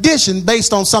condition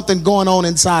based on something going on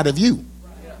inside of you.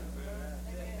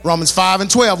 Romans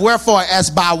 5:12, wherefore as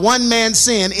by one man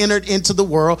sin entered into the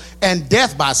world, and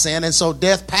death by sin, and so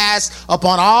death passed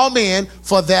upon all men,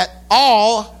 for that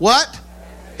all, what?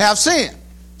 Have sinned.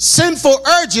 Sinful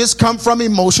urges come from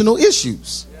emotional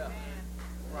issues.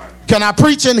 Can I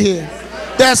preach in here?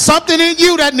 There's something in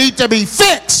you that needs to be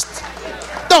fixed.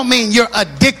 Don't mean you're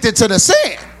addicted to the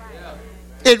sin.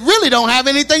 It really don't have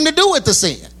anything to do with the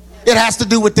sin. It has to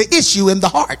do with the issue in the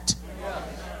heart.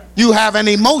 You have an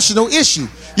emotional issue.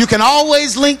 You can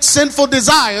always link sinful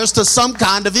desires to some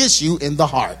kind of issue in the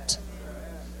heart.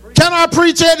 Can I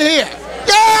preach in here?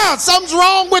 Yeah, something's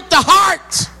wrong with the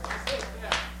heart.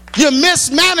 You're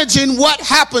mismanaging what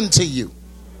happened to you.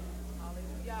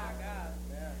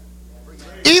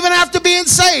 Even after being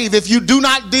saved, if you do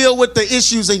not deal with the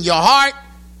issues in your heart,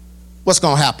 what's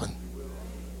going to happen?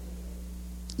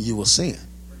 You will sin.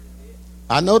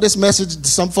 I know this message to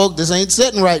some folk, this ain't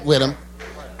sitting right with them.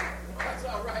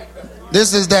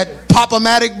 This is that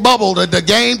pop-o-matic bubble, the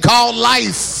game called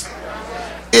life.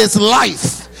 It's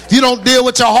life. If you don't deal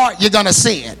with your heart, you're going to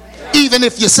sin. Even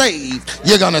if you're saved,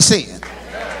 you're going to sin.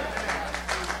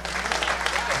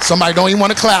 Somebody don't even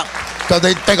want to clap because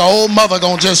they think an old mother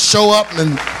going to just show up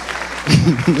and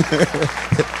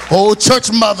old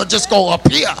church mother just go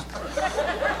appear.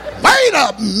 Wait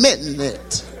a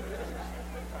minute.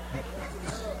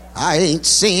 I ain't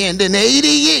sinned in 80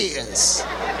 years.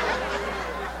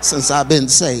 Since I've been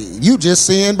saved. You just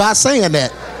sinned by saying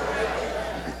that.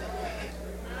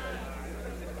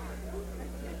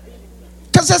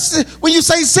 Because that's when you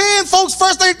say sin, folks,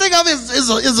 first thing they think of is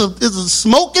a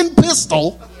smoking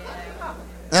pistol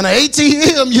and an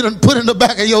ATM you done put in the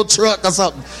back of your truck or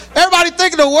something. Everybody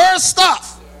thinking the worst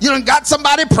stuff. You done got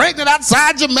somebody pregnant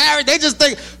outside your marriage. They just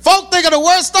think, folk think of the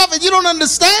worst stuff, and you don't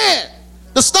understand.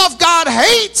 The stuff God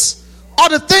hates are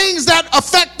the things that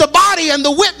affect the body and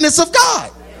the witness of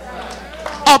God.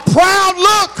 A proud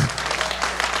look,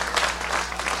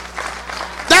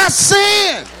 that's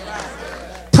sin.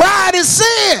 Pride is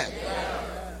sin.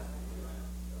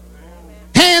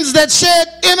 Hands that shed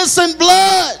innocent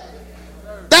blood,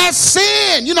 that's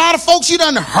sin. You know how the folks you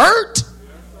done hurt?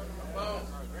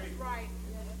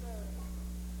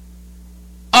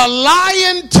 A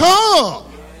lying tongue.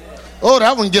 Oh,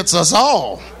 that one gets us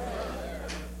all.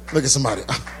 Look at somebody.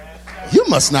 You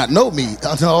must not know me.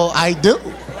 No, I do.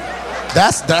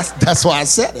 That's why I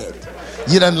said it.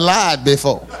 You done lied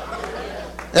before.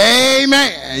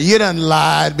 Amen. You done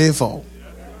lied before.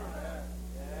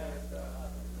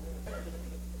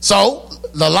 So,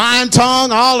 the lying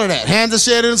tongue, all of that. Hands that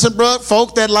shed innocent blood.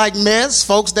 Folk that like mess.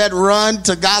 Folks that run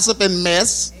to gossip and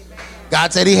mess.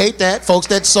 God said he hate that. Folks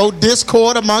that sow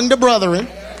discord among the brethren.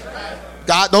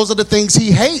 God, those are the things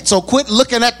he hates. So quit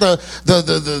looking at the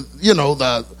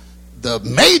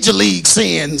major league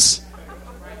sins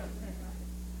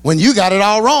when you got it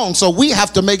all wrong. So we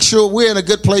have to make sure we're in a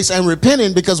good place and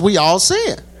repenting, because we all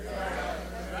sin.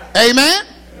 Amen.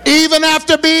 Even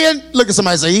after being, look at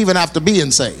somebody say, even after being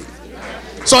saved.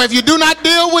 So if you do not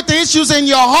deal with the issues in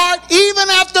your heart, even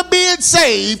after being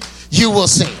saved, you will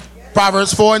sin.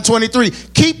 Proverbs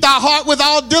 4:23. Keep thy heart with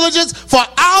all diligence, for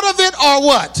out of it are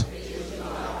what?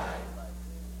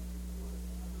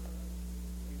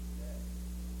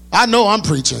 I know I'm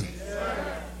preaching.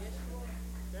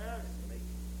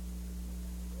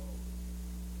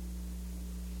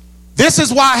 This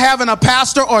is why having a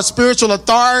pastor or spiritual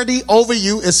authority over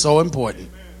you is so important.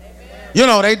 You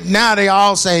know, they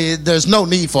all say there's no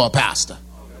need for a pastor.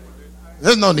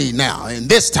 There's no need now. In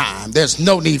this time, there's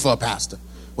no need for a pastor.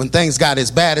 When things got as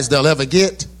bad as they'll ever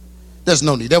get, there's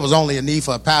no need. There was only a need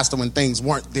for a pastor when things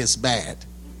weren't this bad.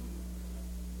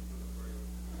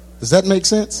 Does that make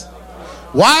sense?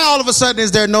 Why all of a sudden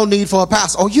is there no need for a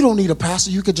pastor? Oh, you don't need a pastor.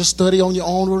 You could just study on your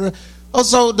own. Oh,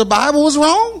 so the Bible was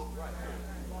wrong?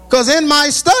 Because in my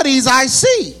studies, I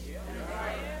see.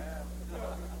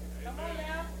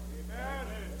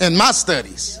 In my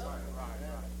studies.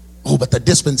 Oh, but the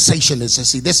dispensation is,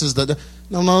 see, this is the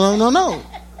no.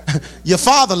 You're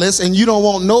fatherless and you don't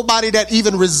want nobody that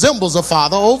even resembles a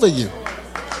father over you.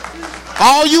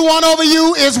 All you want over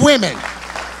you is women,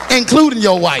 including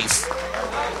your wife.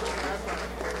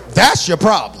 That's your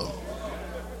problem.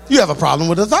 You have a problem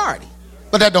with authority.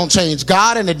 But that don't change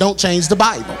God and it don't change the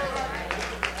Bible.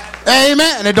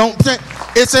 Amen.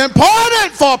 It's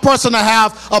important for a person to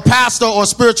have a pastor or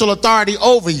spiritual authority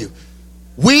over you.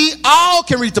 We all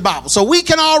can read the Bible. So we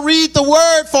can all read the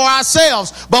word for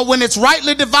ourselves. But when it's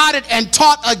rightly divided and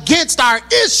taught against our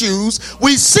issues,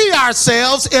 we see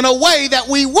ourselves in a way that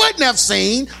we wouldn't have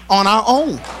seen on our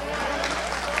own.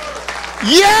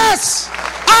 Yes.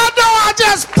 I know I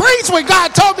just preached when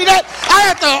God told me that. I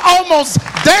had to almost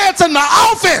dance in the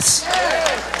office.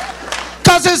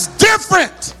 Because it's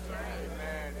different.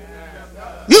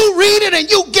 You read it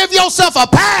and you give yourself a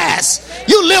pass.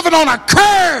 You living on a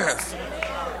curve.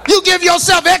 You give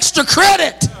yourself extra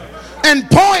credit and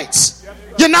points.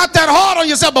 You're not that hard on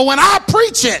yourself. But when I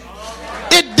preach it,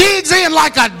 it digs in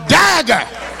like a dagger.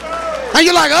 And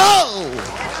you're like, oh.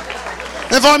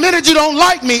 And for a minute you don't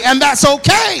like me, and that's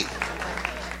okay.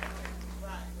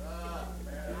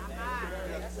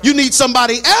 You need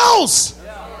somebody else.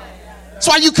 That's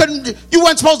why you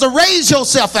weren't supposed to raise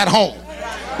yourself at home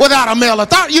without a male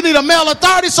authority. You need a male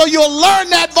authority so you'll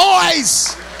learn that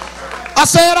voice. I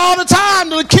say it all the time.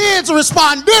 The kids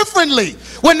respond differently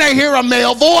when they hear a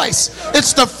male voice.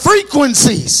 It's the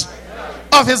frequencies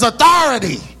of his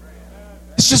authority.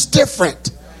 It's just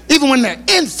different. Even when they're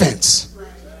infants.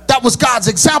 That was God's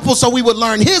example so we would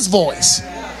learn his voice.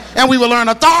 And we would learn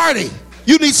authority.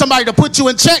 You need somebody to put you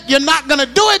in check. You're not going to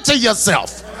do it to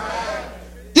yourself.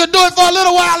 You do it for a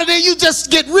little while and then you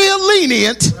just get real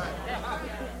lenient.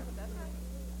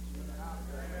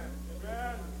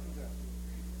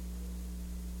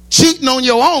 Cheating on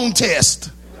your own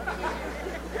test.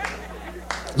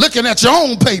 Looking at your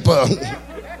own paper.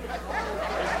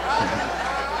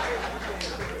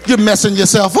 You're messing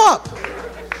yourself up.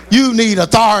 You need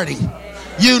authority.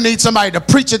 You need somebody to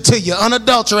preach it to you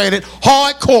unadulterated,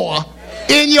 hardcore,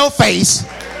 in your face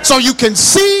so you can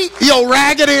see your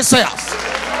raggedy self.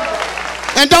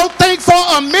 And don't think for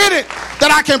a minute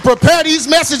that I can prepare these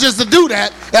messages to do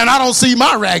that and I don't see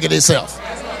my raggedy self.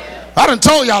 I done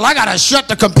told y'all I gotta shut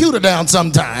the computer down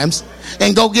sometimes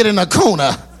and go get in a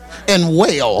corner and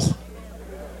wail.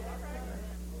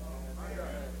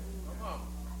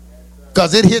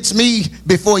 Because it hits me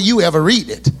before you ever read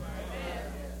it.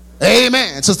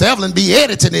 Amen. Sister Evelyn be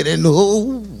editing it and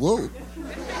whoa.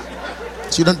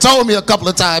 She done told me a couple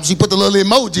of times. She put the little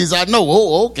emojis. I know.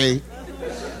 Oh, okay.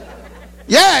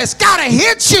 Yeah, it's gotta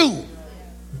hit you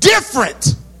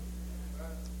different.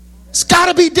 It's got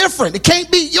to be different. It can't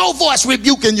be your voice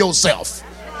rebuking yourself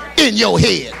in your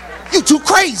head. You too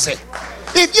crazy.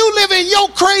 If you live in your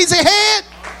crazy head,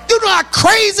 you know how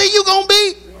crazy you going to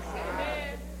be.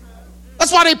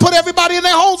 That's why they put everybody in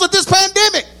their homes with this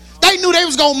pandemic. They knew they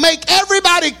was going to make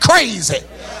everybody crazy.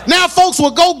 Now folks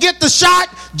will go get the shot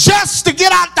just to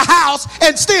get out the house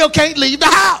and still can't leave the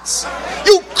house.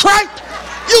 You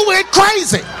went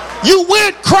crazy. You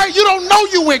went crazy. You don't know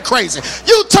you went crazy.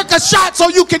 You took a shot so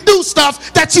you can do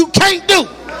stuff that you can't do.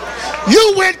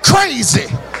 You went crazy.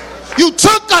 You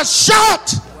took a shot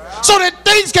so that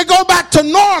things can go back to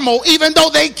normal even though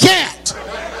they can't.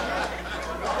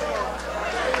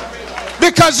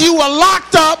 Because you were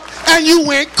locked up and you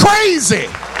went crazy.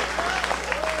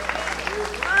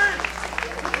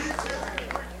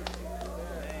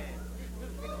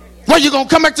 Well, you going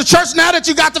to come back to church now that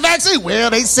you got the vaccine? Well,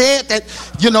 they said that,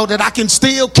 that I can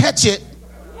still catch it.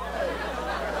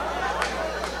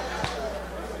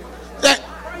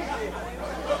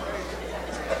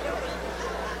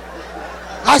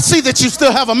 I see that you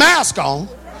still have a mask on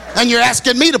and you're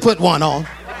asking me to put one on.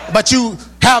 But you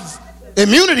have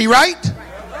immunity, right?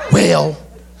 Well,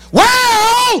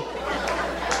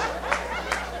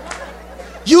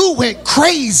 you went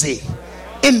crazy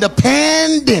in the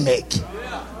pandemic.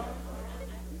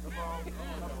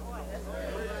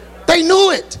 They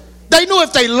knew it. They knew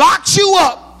if they locked you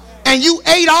up and you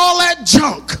ate all that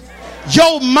junk,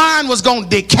 your mind was going to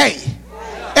decay.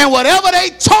 And whatever they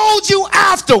told you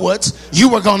afterwards, you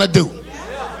were going to do.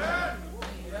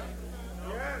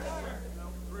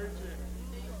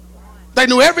 They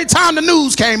knew every time the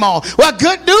news came on. Well,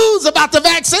 good news about the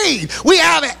vaccine. We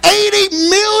have 80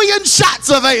 million shots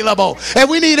available, and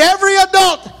we need every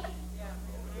adult.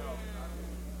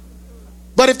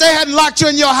 But if they hadn't locked you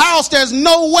in your house, there's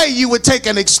no way you would take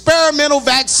an experimental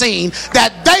vaccine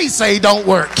that they say don't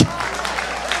work.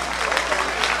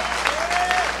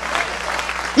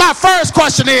 My first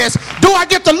question is, do I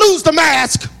get to lose the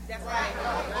mask?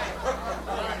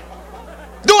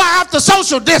 Do I have to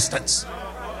social distance?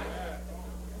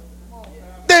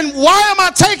 Then why am I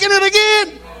taking it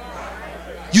again?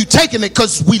 You taking it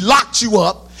because we locked you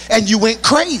up and you went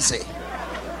crazy.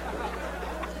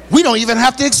 We don't even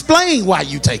have to explain why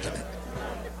you taking it.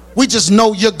 We just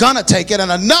know you're gonna take it,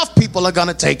 and enough people are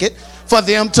gonna take it for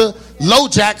them to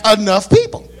LoJack enough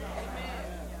people.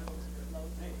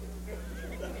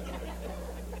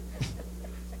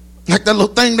 Like that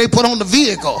little thing they put on the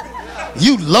vehicle.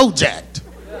 You LoJacked.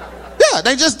 Yeah,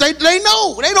 they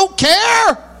know. They don't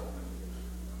care.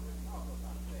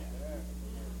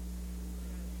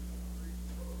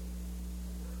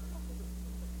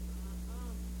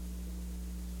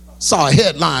 Saw a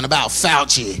headline about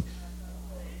Fauci.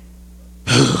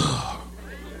 The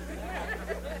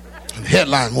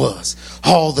headline was,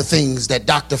 all the things that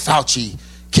Dr. Fauci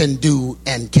can do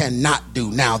and cannot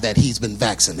do now that he's been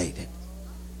vaccinated.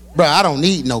 Bro, I don't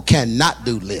need no cannot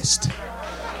do list.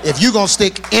 If you're going to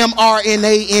stick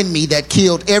mRNA in me that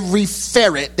killed every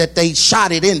ferret that they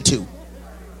shot it into,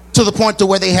 to the point to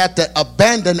where they had to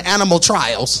abandon animal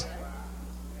trials.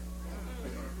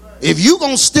 If you're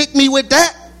going to stick me with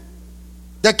that,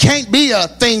 there can't be a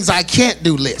things I can't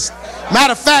do list.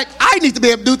 Matter of fact, I need to be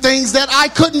able to do things that I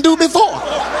couldn't do before.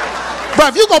 But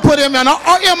if you're going to put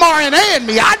mRNA in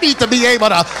me, I need to be able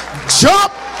to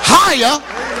jump higher,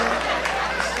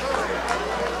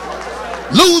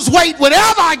 lose weight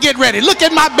whenever I get ready. Look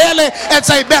at my belly and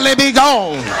say, belly be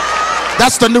gone.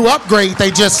 That's the new upgrade they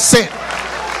just sent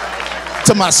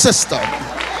to my system.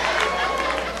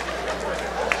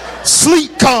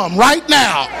 Sleep come right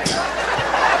now.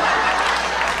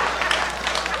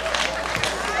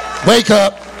 Wake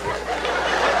up.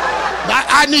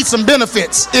 I need some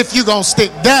benefits if you're going to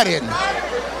stick that in.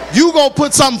 You going to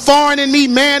put something foreign in me,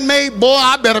 man-made, boy,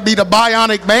 I better be the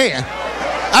bionic man.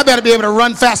 I better be able to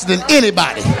run faster than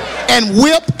anybody and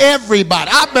whip everybody.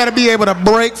 I better be able to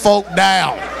break folk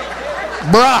down.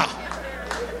 Bruh.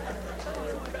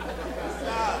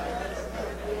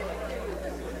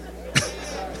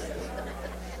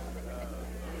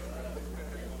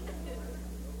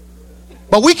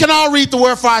 But we can all read the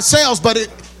word for ourselves, but it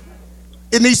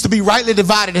needs to be rightly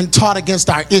divided and taught against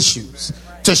our issues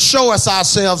to show us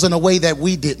ourselves in a way that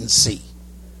we didn't see.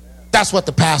 That's what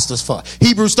the pastor's for.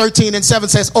 Hebrews 13:7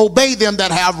 says, obey them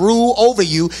that have rule over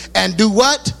you and do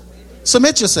what?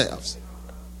 Submit yourselves.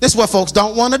 This is what folks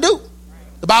don't want to do.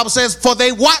 The Bible says, for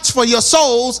they watch for your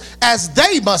souls as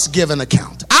they must give an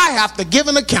account. I have to give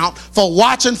an account for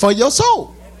watching for your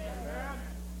soul.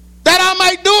 That I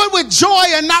might do it with joy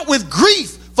and not with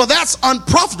grief, for that's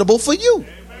unprofitable for you.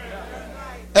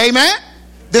 Amen.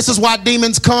 This is why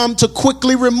demons come to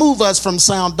quickly remove us from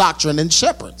sound doctrine and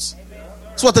shepherds.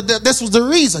 This was the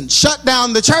reason. Shut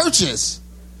down the churches.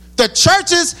 The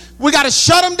churches, we got to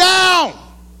shut them down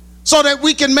so that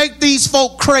we can make these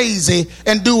folk crazy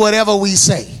and do whatever we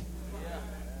say.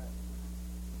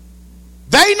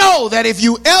 They know that if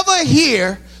you ever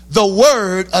hear the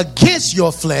word against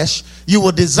your flesh, you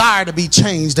will desire to be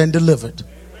changed and delivered.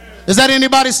 Is that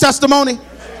anybody's testimony?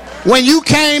 When you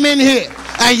came in here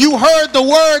and you heard the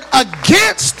word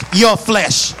against your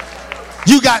flesh,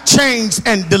 you got changed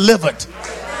and delivered.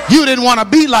 You didn't want to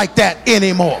be like that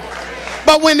anymore.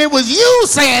 But when it was you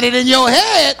saying it in your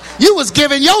head, you was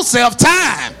giving yourself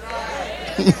time.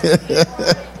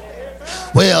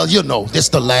 Well, you know, this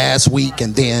the last week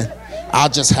and then I'll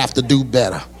just have to do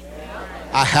better.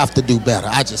 I have to do better.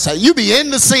 I just say, you be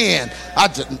in the sin.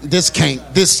 This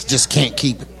just can't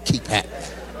keep happening.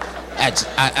 I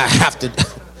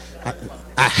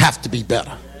have to be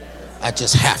better. I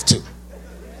just have to.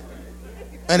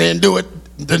 And then do it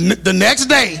the next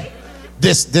day.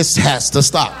 This has to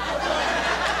stop.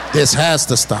 This has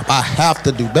to stop. I have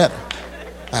to do better.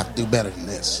 I have to do better than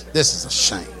this. This is a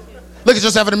shame. Look at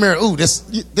yourself in the mirror. Ooh, this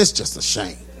just a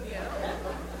shame.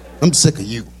 I'm sick of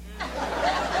you.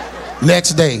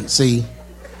 Next day, see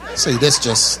See,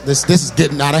 this is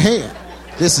getting out of hand.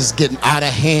 This is getting out of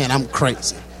hand. I'm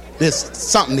crazy.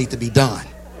 Something needs to be done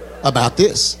about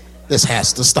this. This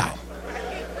has to stop.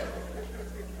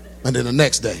 And then the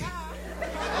next day,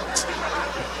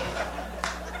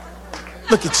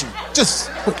 look at you. Just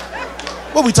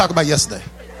what we talked about yesterday.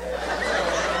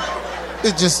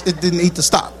 It didn't need to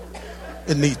stop.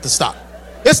 It needs to stop.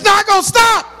 It's not going to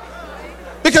stop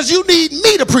because you need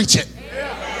me to preach it.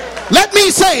 Let me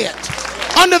say it.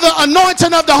 Under the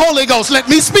anointing of the Holy Ghost, let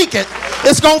me speak it.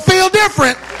 It's going to feel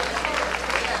different.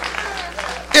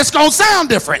 It's going to sound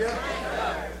different.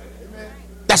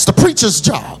 That's the preacher's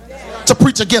job, to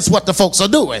preach against what the folks are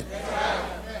doing.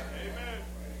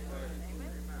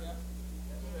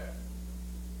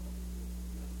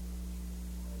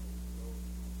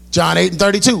 John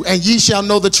 8:32, and ye shall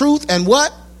know the truth, and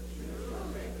what?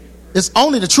 It's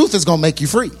only the truth is going to make you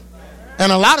free.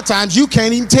 And a lot of times you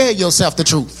can't even tell yourself the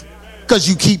truth because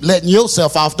you keep letting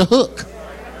yourself off the hook.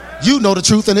 You know the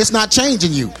truth and it's not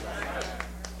changing you.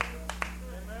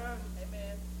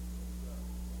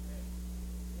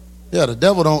 Yeah, the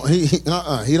devil he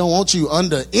don't want you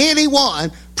under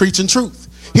anyone preaching truth.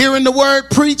 Hearing the word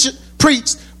preached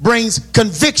brings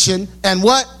conviction and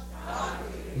what?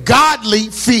 Godly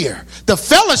fear. The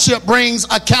fellowship brings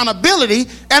accountability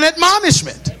and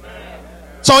admonishment.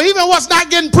 So even what's not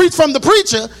getting preached from the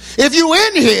preacher, if you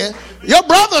in here, your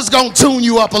brother's gonna tune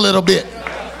you up a little bit.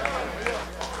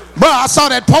 Bro, I saw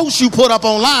that post you put up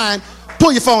online.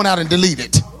 Pull your phone out and delete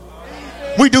it.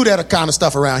 We do that kind of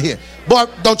stuff around here.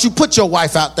 But don't you put your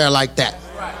wife out there like that.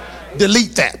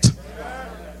 Delete that.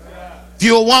 If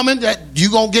you're a woman, that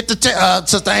you gonna get to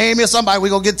Sister Amy or somebody, we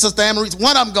gonna get Sister Amy.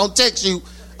 One of them gonna text you.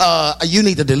 You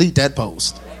need to delete that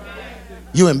post.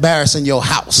 You embarrassing your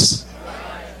house.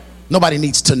 Nobody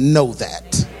needs to know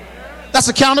that. That's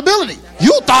accountability.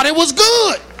 You thought it was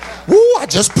good. Ooh, I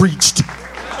just preached.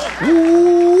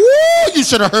 Ooh, you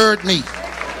should have heard me.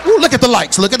 Ooh, look at the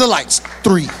likes. Look at the likes.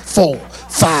 3, 4,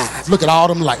 5. Look at all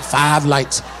them likes. 5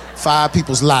 likes. 5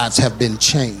 people's lives have been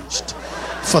changed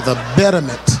for the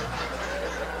betterment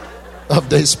of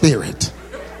their spirit.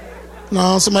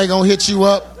 No, somebody gonna hit you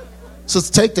up. So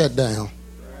take that down.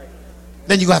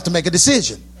 Then you're gonna have to make a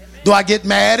decision. Do I get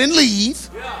mad and leave?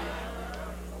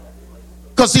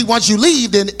 Because see, once you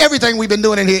leave, then everything we've been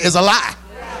doing in here is a lie.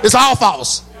 It's all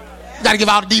false. You got to give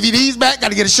all the DVDs back. Got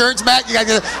to get the shirts back. You got to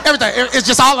get everything. It's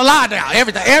just all a lie now.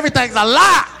 Everything's a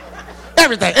lie.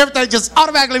 Everything just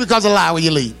automatically becomes a lie when you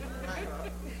leave.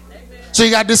 So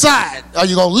you got to decide: are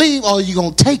you gonna leave or are you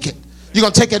gonna take it? You're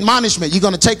gonna take admonishment. You're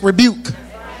gonna take rebuke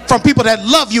from people that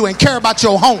love you and care about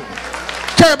your home,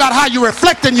 care about how you're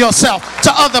reflecting yourself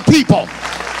to other people.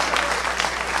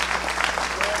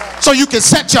 So you can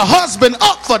set your husband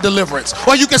up for deliverance,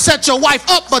 or you can set your wife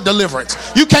up for deliverance.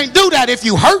 You can't do that if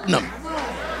you're hurting them,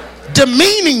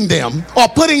 demeaning them, or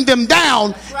putting them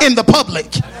down in the public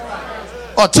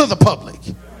or to the public.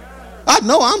 I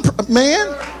know I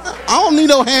don't need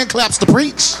no hand claps to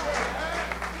preach.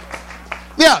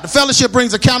 Yeah, the fellowship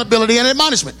brings accountability and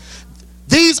admonishment.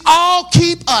 These all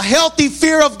keep a healthy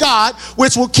fear of God,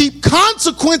 which will keep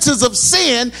consequences of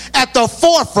sin at the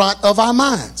forefront of our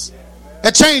minds.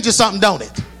 That changes something, don't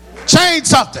it? Change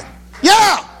something.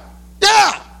 Yeah.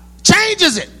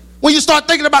 Changes it. When you start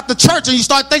thinking about the church and you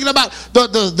start thinking about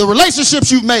the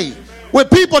relationships you've made with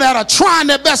people that are trying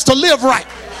their best to live right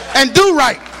and do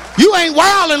right. You ain't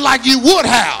wilding like you would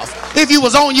have if you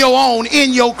was on your own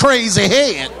in your crazy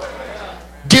head,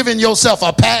 giving yourself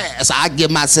a pass. I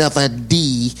give myself a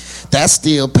D. That's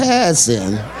still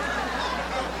passing.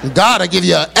 God will give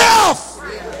you an F.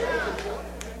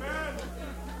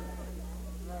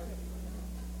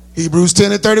 Hebrews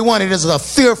 10:31, it is a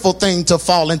fearful thing to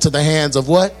fall into the hands of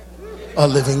what? A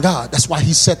living God. That's why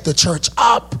he set the church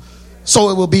up. So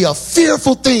it will be a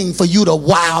fearful thing for you to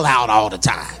wild out all the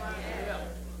time.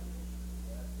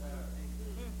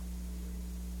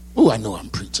 Ooh, I know I'm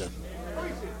preaching.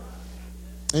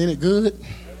 Ain't it good?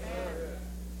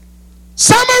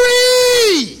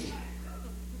 Summary!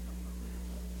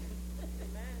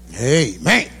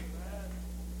 Amen.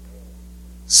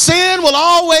 Sin will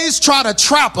always try to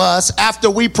trap us after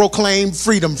we proclaim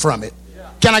freedom from it.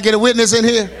 Can I get a witness in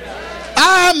here?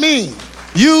 I mean,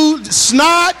 you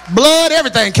snot, blood,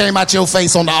 everything came out your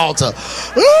face on the altar.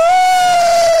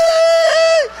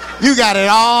 You got it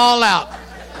all out.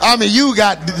 I mean, you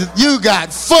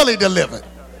got fully delivered.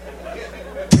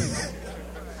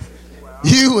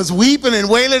 You was weeping and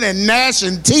wailing and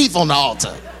gnashing teeth on the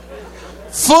altar.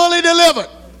 Fully delivered.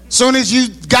 Soon as you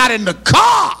got in the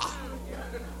car,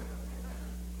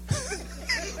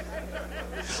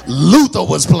 Luther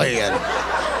was playing.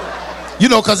 You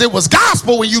know, because it was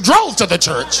gospel when you drove to the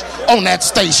church on that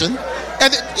station.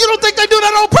 And you don't think they do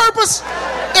that on purpose?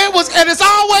 It was, and it's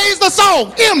always the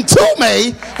song, M2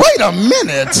 Wait a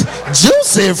minute.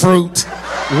 Juicy fruit.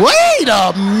 Wait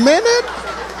a minute.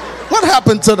 What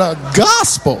happened to the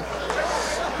gospel?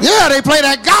 Yeah, they play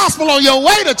that gospel on your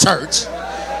way to church.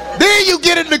 Then you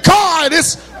get in the car and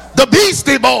it's the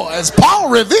Beastie Boys, Paul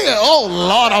Revere. Oh,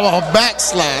 Lord, I'm a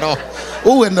backslide.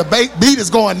 Oh, and the beat is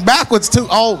going backwards too.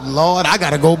 Oh, Lord, I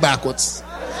got to go backwards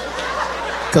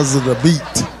because of the beat.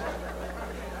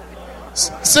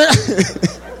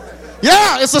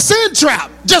 Yeah, it's a sin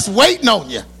trap just waiting on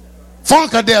you.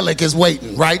 Funkadelic is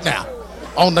waiting right now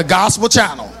on the gospel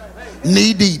channel.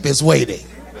 Knee Deep is waiting.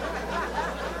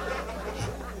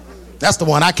 That's the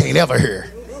one I can't ever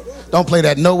hear. Don't play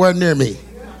that nowhere near me.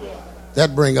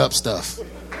 That bring up stuff.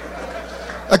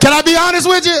 Can I be honest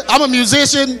with you? I'm a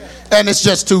musician and it's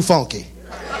just too funky.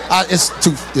 It's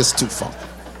too funky.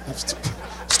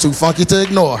 It's too funky to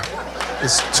ignore.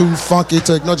 It's too funky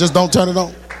to ignore. Just don't turn it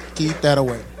on. Keep that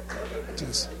away.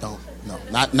 Just don't. No,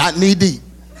 not knee deep.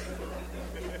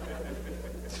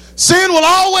 Sin will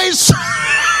always.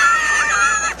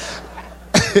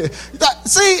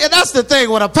 See, and that's the thing.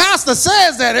 When a pastor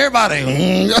says that,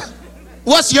 everybody,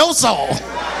 what's your song?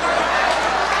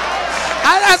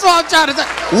 That's what I'm trying to say.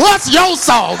 What's your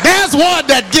song? There's one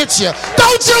that gets you.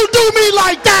 Don't you do me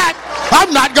like that.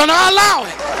 I'm not going to allow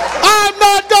it. I'm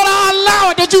not going to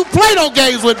allow it. Don't you play no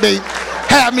games with me.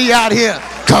 Have me out here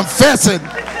confessing.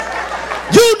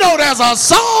 You know there's a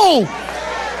song.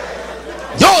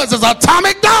 Yours is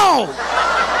Atomic Dog.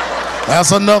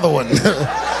 That's another one.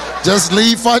 Just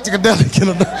leave Funkadelic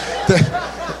in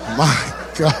my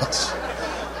gosh.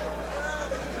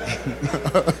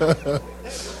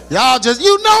 Y'all just,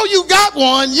 you know you got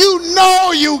one. You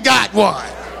know you got one.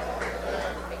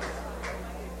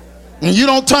 And you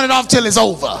don't turn it off till it's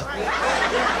over.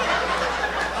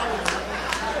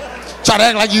 Try to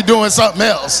act like you're doing something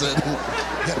else.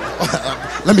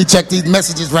 Let me check these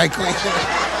messages right quick.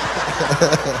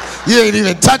 You ain't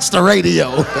even touched the radio.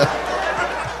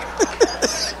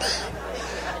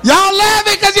 Y'all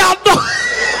laughing because y'all know.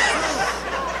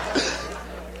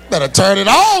 Better turn it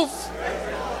off.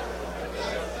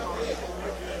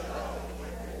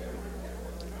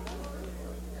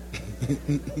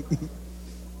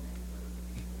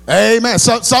 Amen.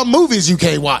 Some movies you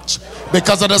can't watch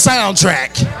because of the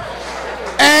soundtrack.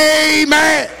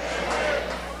 Amen.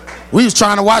 We was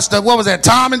trying to watch what was that,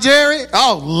 Tom and Jerry?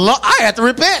 Oh, Lord, I had to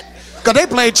repent because they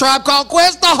played Tribe Called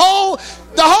Quest the whole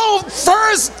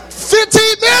first 15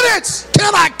 minutes.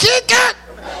 Can I kick it?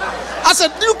 I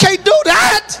said, you can't do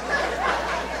that.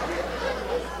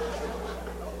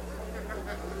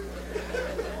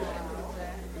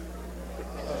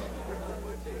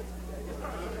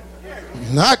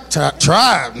 Not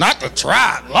the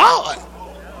tribe, Lord.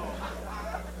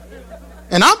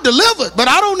 And I'm delivered, but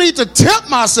I don't need to tempt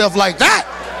myself like that.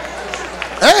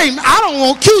 Hey, I don't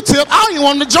want Q-tip. I don't even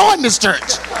want to join this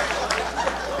church.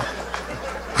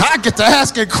 I get to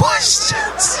asking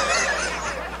questions.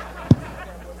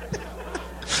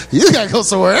 You gotta go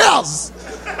somewhere else.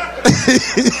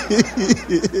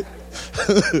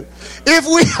 If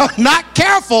we are not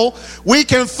careful, we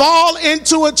can fall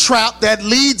into a trap that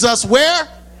leads us where?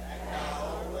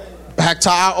 Back to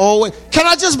our old way. Can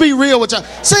I just be real with y'all?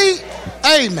 See,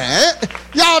 hey man,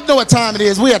 y'all know what time it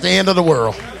is. We at the end of the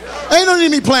world. Ain't no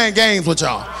need me playing games with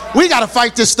y'all. We gotta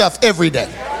fight this stuff every day.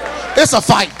 It's a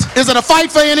fight. Is it a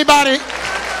fight for anybody?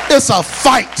 It's a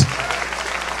fight.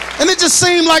 And it just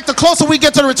seems like the closer we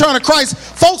get to the return of Christ,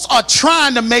 folks are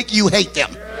trying to make you hate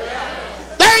them.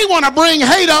 They want to bring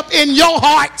hate up in your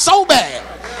heart so bad.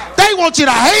 They want you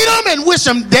to hate them and wish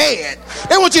them dead.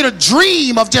 They want you to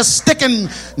dream of just sticking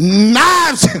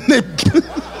knives in their...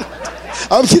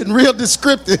 I'm getting real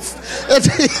descriptive.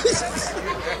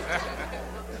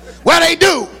 Well, they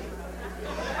do.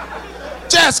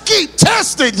 Just keep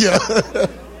testing you.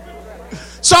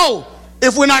 So,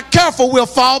 if we're not careful, we'll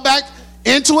fall back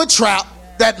into a trap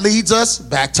that leads us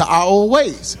back to our old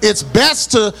ways. It's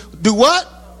best to do what?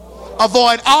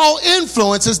 Avoid all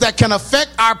influences that can affect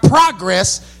our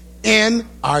progress in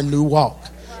our new walk.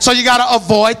 So you got to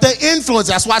avoid the influence.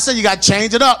 That's why I said you got to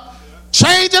change it up.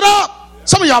 Change it up.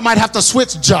 Some of y'all might have to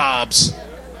switch jobs.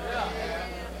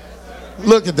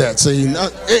 Look at that. See,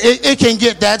 it can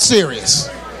get that serious.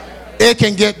 It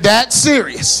can get that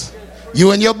serious.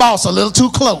 You and your boss a little too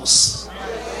close.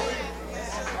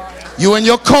 You and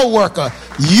your coworker,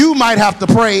 you might have to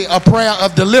pray a prayer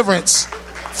of deliverance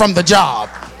from the job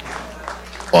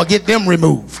or get them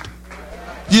removed.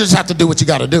 You just have to do what you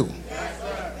got to do.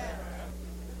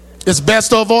 It's best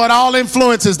to avoid all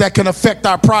influences that can affect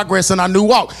our progress in our new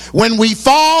walk. When we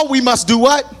fall, we must do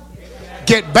what?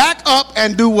 Get back up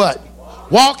and do what?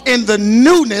 Walk in the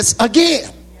newness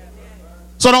again.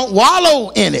 So don't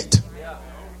wallow in it.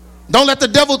 Don't let the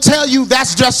devil tell you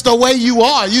that's just the way you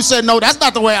are. You said, no, that's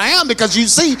not the way I am, because you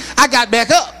see, I got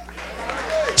back up.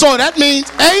 So that means,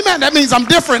 amen, that means I'm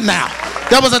different now.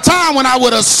 There was a time when I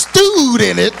would have stewed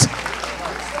in it,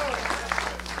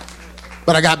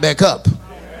 but I got back up.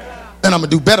 And I'm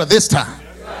going to do better this time.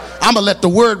 I'm going to let the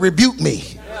word rebuke me.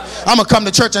 I'm going to come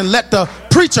to church and let the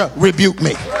preacher rebuke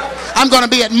me. I'm going to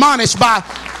be admonished by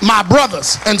my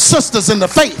brothers and sisters in the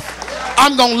faith.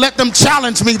 I'm going to let them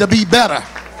challenge me to be better.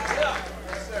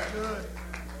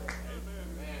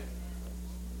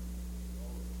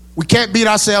 We can't beat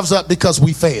ourselves up because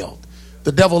we failed.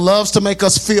 The devil loves to make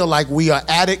us feel like we are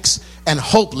addicts and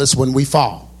hopeless when we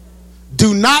fall.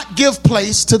 Do not give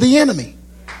place to the enemy.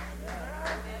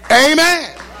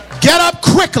 Amen. Get up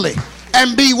quickly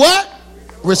and be what?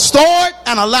 Restored,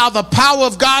 and allow the power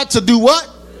of God to do what?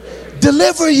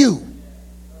 Deliver you.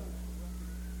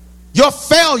 Your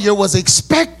failure was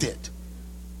expected.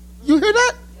 You hear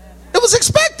that? It was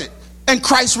expected. And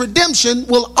Christ's redemption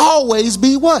will always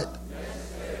be what?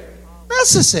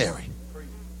 Necessary.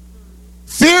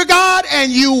 Fear God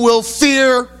and you will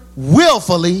fear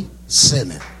willfully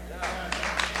sinning.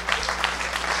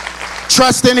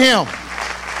 Trust in him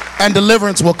and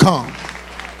deliverance will come.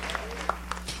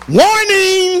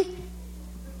 Warning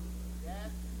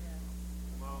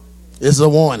is a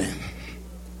warning.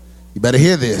 You better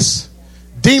hear this.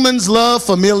 Demons love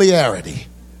familiarity.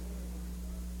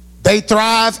 They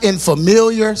thrive in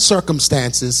familiar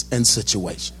circumstances and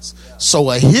situations. So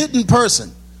a hidden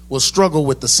person will struggle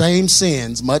with the same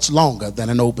sins much longer than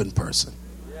an open person.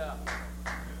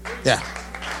 Yeah.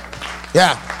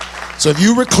 So if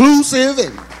you're reclusive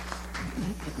and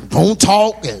don't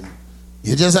talk and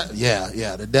you just,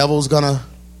 the devil's gonna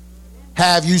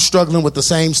have you struggling with the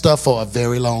same stuff for a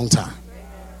very long time.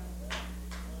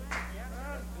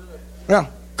 Yeah,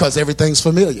 because everything's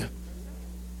familiar.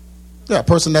 Yeah, a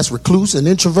person that's recluse and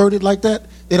introverted like that,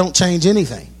 they don't change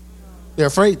anything. They're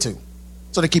afraid to.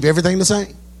 So they keep everything the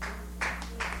same.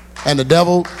 And the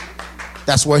devil,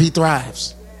 that's where he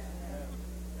thrives.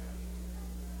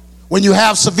 When you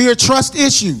have severe trust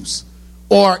issues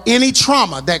or any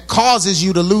trauma that causes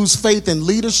you to lose faith in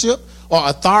leadership or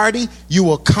authority, you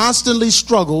will constantly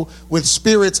struggle with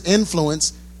spirits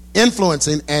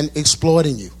influencing and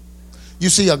exploiting you. You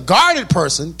see, a guarded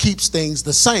person keeps things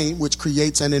the same, which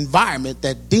creates an environment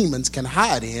that demons can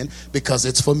hide in because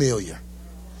it's familiar.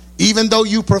 Even though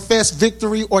you profess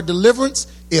victory or deliverance,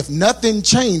 if nothing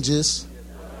changes,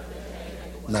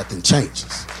 nothing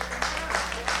changes.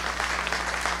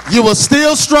 You will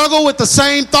still struggle with the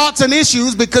same thoughts and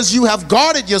issues because you have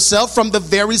guarded yourself from the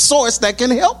very source that can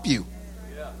help you.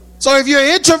 So if you're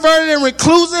introverted and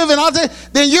reclusive and all that,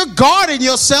 then you're guarding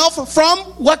yourself from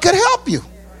what could help you.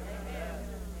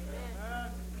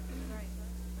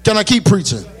 Can I keep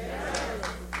preaching?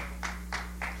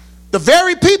 The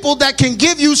very people that can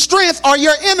give you strength are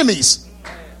your enemies.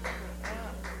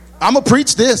 I'm going to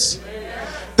preach this.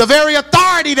 The very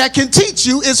authority that can teach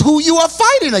you is who you are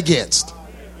fighting against.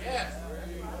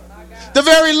 The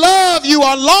very love you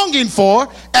are longing for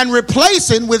and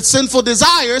replacing with sinful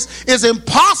desires is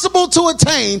impossible to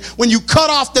attain when you cut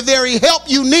off the very help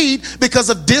you need because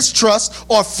of distrust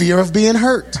or fear of being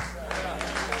hurt.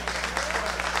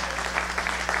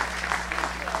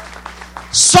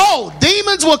 So,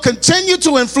 demons will continue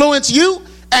to influence you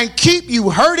and keep you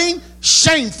hurting,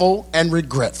 shameful, and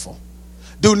regretful.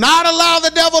 Do not allow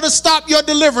the devil to stop your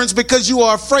deliverance because you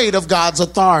are afraid of God's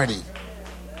authority.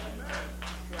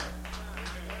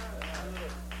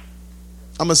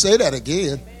 I'm going to say that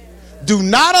again. Do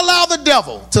not allow the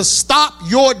devil to stop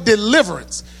your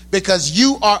deliverance because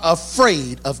you are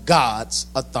afraid of God's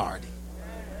authority.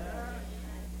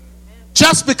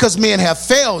 Just because men have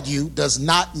failed you does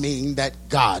not mean that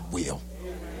God will.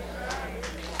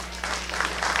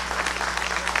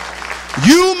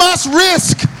 You must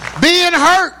risk being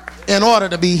hurt in order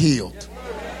to be healed.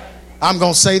 I'm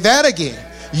going to say that again.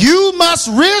 You must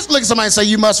risk, look at somebody and say,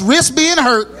 you must risk being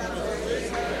hurt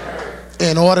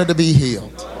in order to be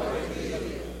healed.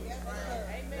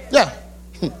 Yeah.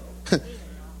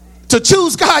 To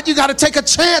choose God, you got to take a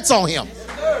chance on him.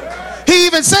 He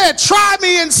even said, try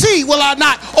me and see, will I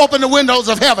not open the windows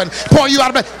of heaven, pour you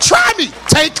out of bed. Try me.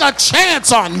 Take a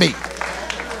chance on me.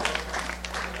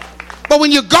 But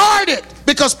when you guard it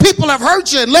because people have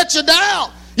hurt you and let you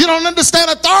down, you don't understand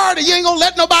authority, you ain't going to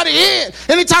let nobody in.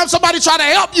 Anytime somebody try to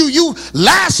help you, you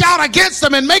lash out against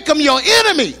them and make them your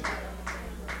enemy.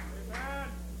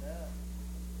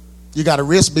 You got to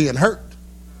risk being hurt.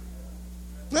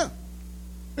 Yeah.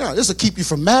 Yeah, this will keep you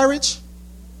from marriage.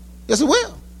 Yes, it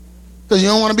will. Because you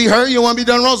don't want to be hurt. You don't want to be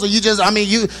done wrong. So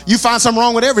you find something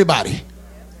wrong with everybody.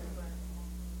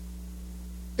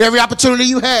 Every opportunity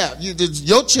you have,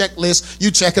 your checklist,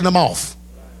 you checking them off.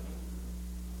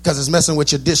 Because it's messing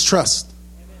with your distrust.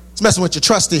 It's messing with your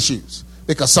trust issues.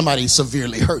 Because somebody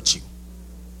severely hurt you.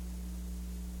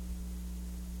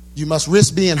 You must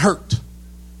risk being hurt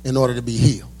in order to be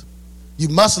healed. You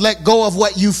must let go of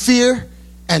what you fear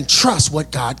and trust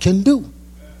what God can do.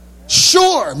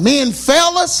 Sure, men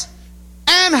fail us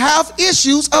and have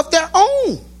issues of their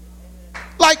own.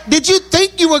 Like, did you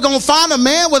think you were going to find a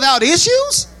man without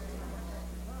issues?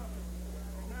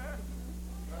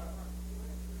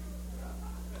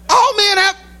 All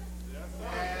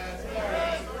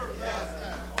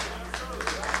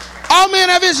men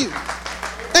have issues.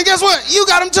 And guess what? You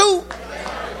got them too.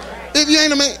 If you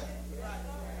ain't a man,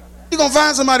 you're going to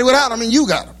find somebody without them, and you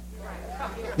got them.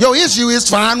 Your issue is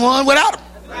find one without them.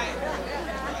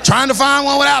 Trying to find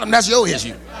one without them, that's your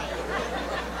issue.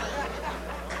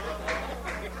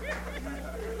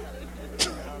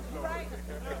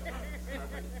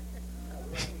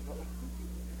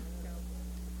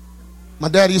 My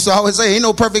daddy used to always say, ain't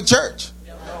no perfect church.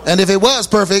 And if it was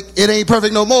perfect, it ain't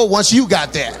perfect no more once you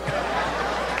got there.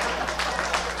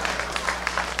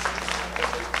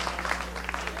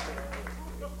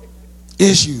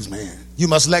 Issues, man. You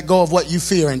must let go of what you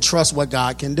fear and trust what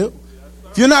God can do.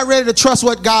 If you're not ready to trust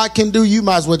what God can do, you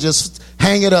might as well just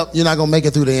hang it up. You're not going to make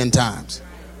it through the end times.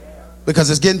 Because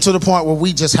it's getting to the point where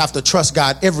we just have to trust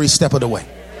God every step of the way.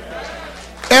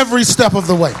 Every step of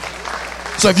the way.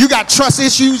 So if you got trust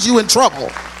issues, you in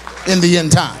trouble in the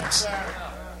end times.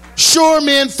 Sure,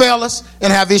 men fail us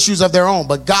and have issues of their own,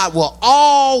 but God will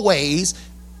always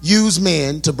use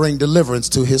men to bring deliverance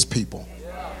to his people.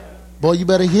 Boy, you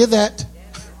better hear that.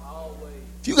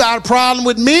 If you got a problem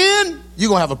with men, you're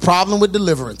going to have a problem with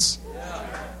deliverance.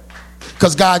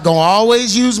 Because God going to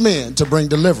always use men to bring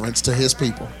deliverance to his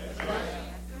people.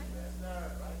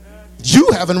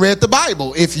 You haven't read the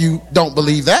Bible if you don't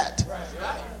believe that.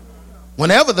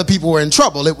 Whenever the people were in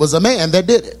trouble, it was a man that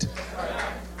did it.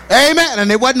 Amen.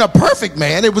 And it wasn't a perfect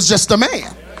man. It was just a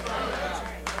man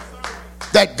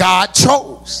that God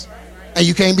chose. And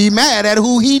you can't be mad at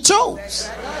who he chose.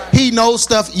 He knows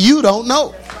stuff you don't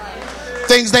know.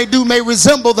 Things they do may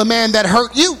resemble the man that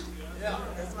hurt you.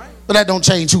 But that don't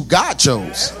change who God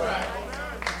chose.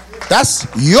 That's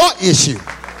your issue.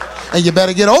 And you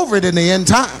better get over it in the end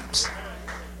times.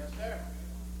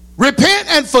 Repent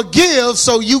and forgive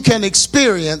so you can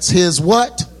experience his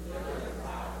what?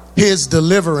 His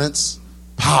deliverance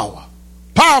power.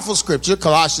 Powerful scripture,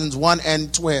 Colossians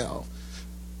 1:12.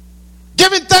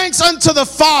 Giving thanks unto the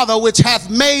Father which hath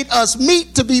made us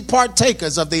meet to be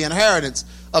partakers of the inheritance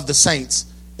of the saints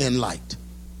in light.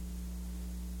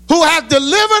 Who hath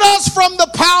delivered us from the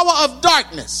power of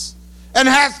darkness and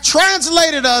hath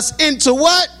translated us into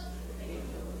what?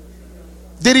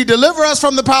 Did he deliver us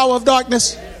from the power of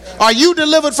darkness? Are you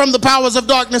delivered from the powers of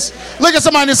darkness? Look at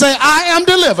somebody and say, I am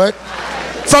delivered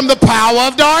from the power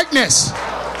of darkness.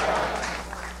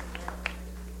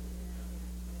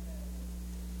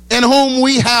 In whom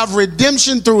we have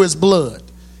redemption through his blood.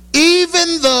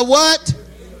 Even the what?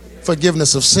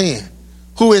 Forgiveness of sin.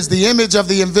 Who is the image of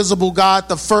the invisible God,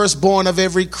 the firstborn of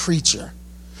every creature.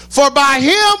 For by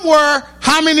him were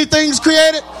how many things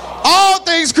created? All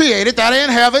things created that are in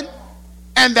heaven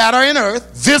and that are in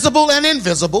earth, visible and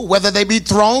invisible, whether they be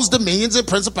thrones, dominions, and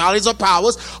principalities or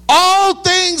powers. All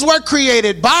things were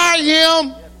created by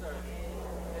him.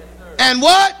 And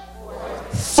what?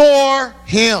 For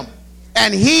him.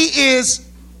 And he is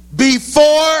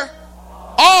before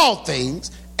all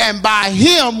things. And by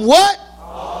him what?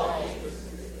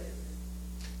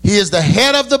 He is the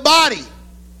head of the body,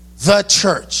 the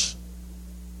church.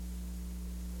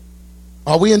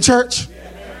 Are we in church?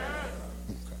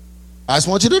 I just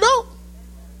want you to know.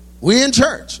 We're in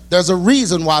church. There's a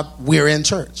reason why we're in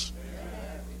church.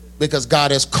 Because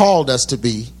God has called us to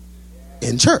be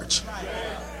in church.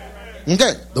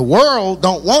 Okay. The world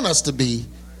don't want us to be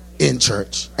in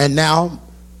church. And now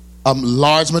a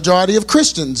large majority of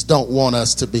Christians don't want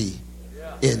us to be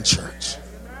in church.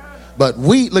 But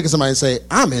we look at somebody and say,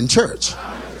 I'm in church.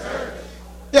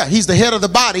 Yeah, he's the head of the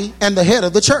body and the head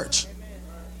of the church.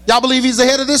 Y'all believe he's the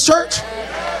head of this church?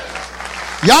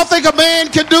 Y'all think a man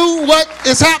can do what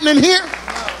is happening here?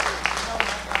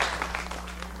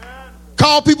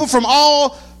 Call people from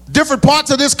all different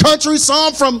parts of this country,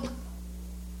 some from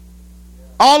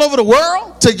all over the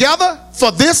world, together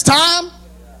for this time?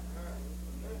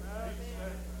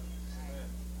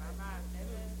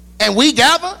 And we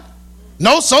gather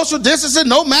No social distancing,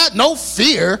 no mask, no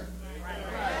fear.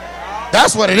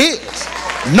 That's what it is.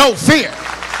 No fear.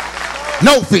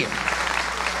 No fear.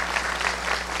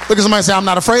 Look at somebody say, I'm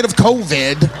not afraid of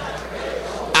COVID.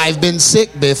 I've been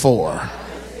sick before.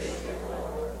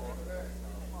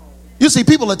 You see,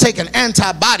 people are taking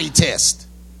antibody tests.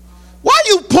 Why are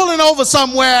you pulling over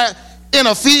somewhere in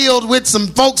a field with some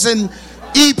folks in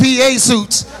EPA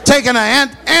suits taking an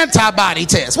antibody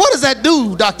test? What does that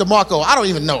do, Dr. Marco? I don't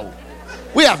even know.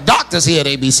 We have doctors here at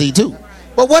ABC too.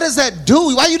 But what does that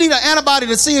do? Why you need an antibody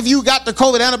to see if you got the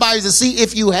COVID antibodies to see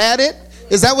if you had it?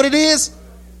 Is that what it is?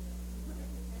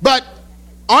 But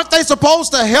aren't they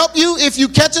supposed to help you if you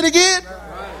catch it again?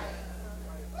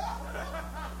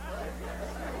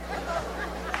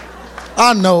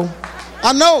 I know.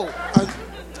 I know.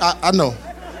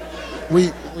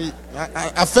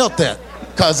 I felt that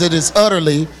because it is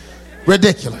utterly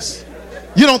ridiculous.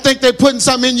 You don't think they're putting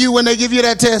something in you when they give you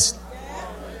that test?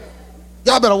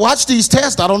 Y'all better watch these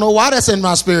tests. I don't know why that's in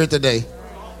my spirit today.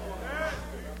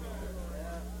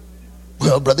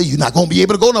 Well, brother, you're not going to be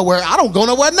able to go nowhere. I don't go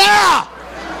nowhere now.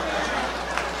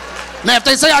 Now, if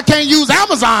they say I can't use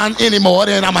Amazon anymore,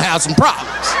 then I'm going to have some problems.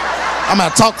 I'm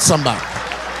going to talk to somebody.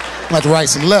 I'm going to have to write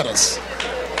some letters.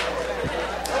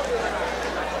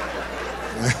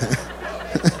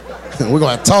 We're going to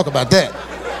have to talk about that.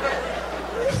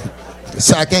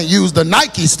 Say I can't use the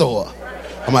Nike store. I'm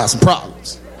going to have some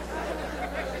problems.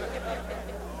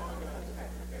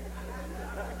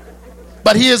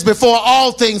 But he is before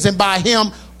all things, and by him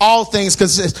all things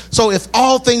consist. So if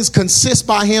all things consist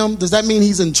by him, does that mean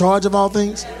he's in charge of all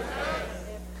things?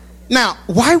 Now,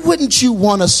 why wouldn't you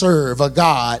want to serve a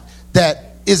God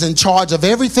that is in charge of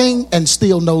everything and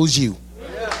still knows you?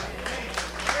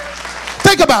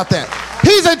 Think about that.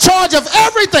 He's in charge of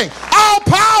everything. All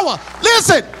power.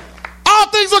 Listen. All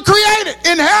things were created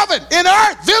in heaven, in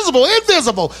earth, visible,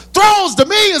 invisible, thrones,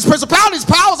 dominions, principalities,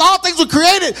 powers, all things were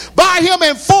created by him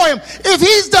and for him. If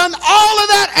he's done all of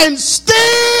that and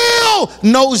still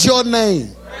knows your name,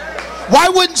 why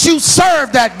wouldn't you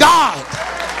serve that God?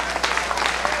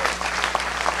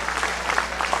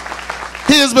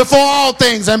 He is before all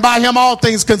things, and by him all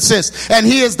things consist. And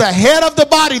he is the head of the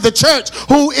body, the church,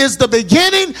 who is the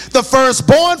beginning, the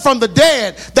firstborn from the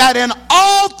dead, that in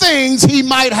all things he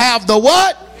might have the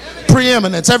what?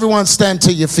 Preeminence. Everyone stand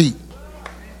to your feet.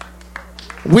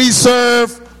 We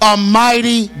serve a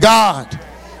mighty God,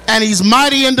 and he's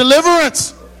mighty in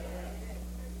deliverance.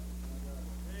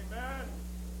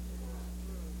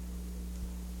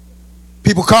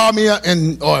 People call me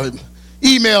or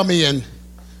email me and,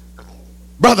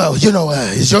 brother,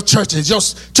 is your church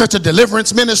a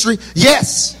deliverance ministry?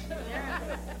 Yes.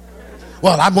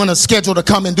 Well, I want to schedule to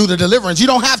come and do the deliverance. You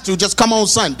don't have to. Just come on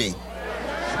Sunday.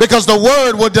 Because the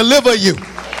word will deliver you.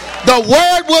 The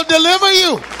word will deliver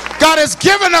you. God has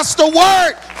given us the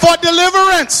word for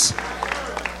deliverance.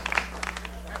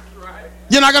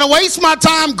 You're not going to waste my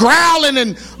time growling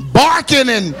and barking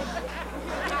and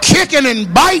kicking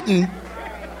and biting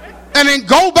and then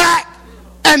go back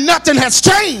and nothing has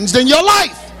changed in your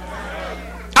life.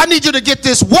 I need you to get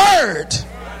this word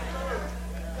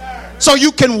so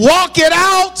you can walk it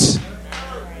out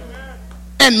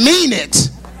and mean it.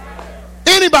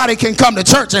 Anybody can come to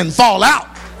church and fall out.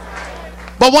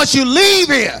 But once you leave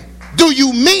here, do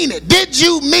you mean it? Did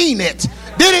you mean it?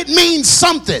 Did it mean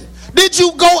something? Did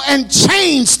you go and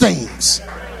change things?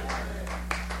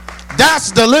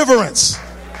 That's deliverance.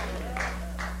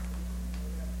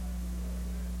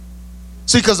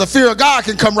 See, because the fear of God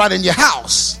can come right in your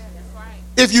house.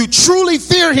 If you truly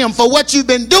fear him for what you've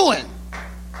been doing,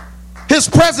 his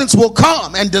presence will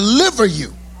come and deliver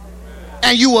you.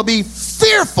 And you will be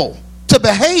fearful to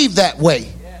behave that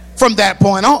way from that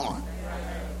point on.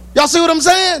 Y'all see what I'm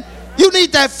saying? You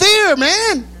need that fear,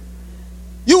 man.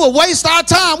 You will waste our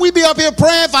time. We be up here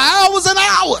praying for hours and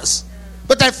hours.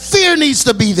 But that fear needs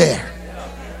to be there.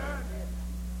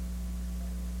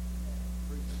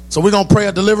 So we're going to pray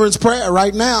a deliverance prayer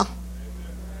right now.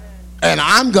 And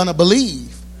I'm going to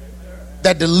believe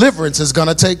that deliverance is going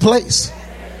to take place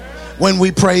when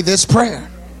we pray this prayer.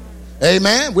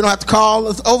 Amen. We don't have to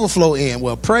call the overflow in.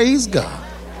 Well, praise God.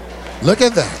 Look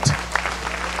at that.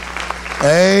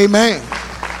 Amen.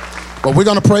 But we're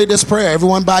going to pray this prayer.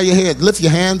 Everyone bow your head. Lift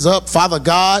your hands up. Father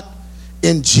God,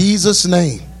 in Jesus'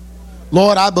 name.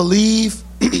 Lord, I believe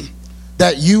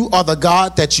that you are the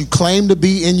God that you claim to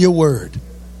be in your word.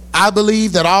 I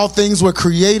believe that all things were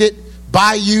created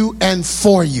by you and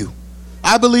for you.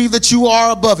 I believe that you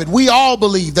are above it. We all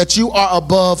believe that you are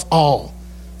above all.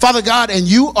 Father God, and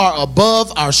you are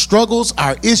above our struggles,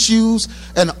 our issues,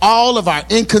 and all of our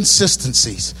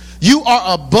inconsistencies. You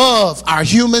are above our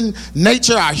human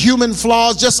nature, our human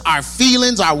flaws, just our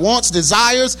feelings, our wants,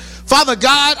 desires. Father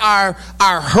God,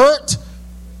 our hurt,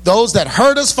 those that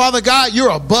hurt us, Father God, you're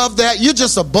above that. You're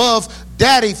just above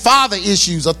daddy, father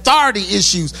issues, authority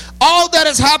issues, all that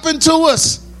has happened to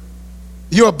us.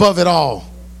 You're above it all.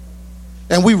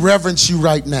 And we reverence you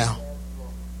right now.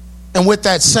 And with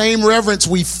that same reverence,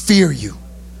 we fear you.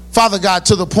 Father God,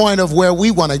 to the point of where we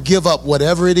want to give up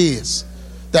whatever it is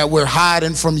that we're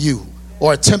hiding from you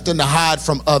or attempting to hide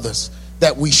from others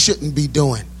that we shouldn't be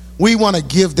doing. We want to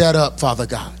give that up, Father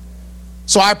God.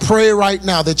 So I pray right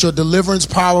now that your deliverance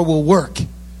power will work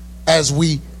as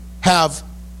we have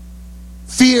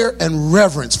fear and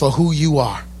reverence for who you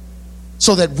are,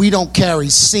 so that we don't carry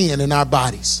sin in our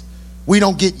bodies. We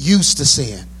don't get used to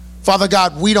sin. Father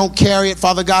God, we don't carry it.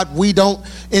 Father God, we don't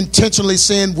intentionally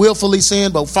sin, willfully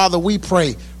sin. But Father, we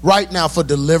pray right now for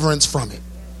deliverance from it.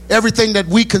 Everything that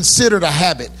we considered a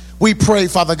habit, we pray,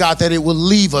 Father God, that it will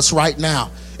leave us right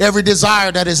now. Every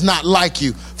desire that is not like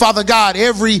you. Father God,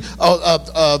 every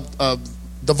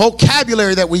the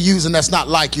vocabulary that we're using that's not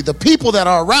like you. The people that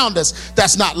are around us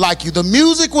that's not like you. The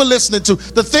music we're listening to.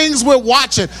 The things we're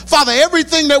watching. Father,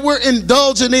 everything that we're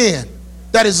indulging in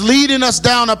that is leading us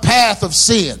down a path of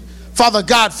sin. Father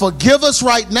God, forgive us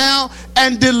right now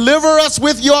and deliver us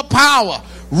with your power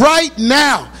right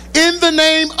now in the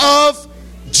name of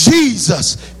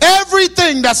Jesus.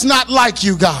 Everything that's not like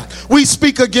you, God, we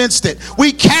speak against it.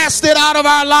 We cast it out of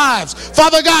our lives.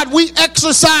 Father God, we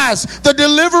exercise the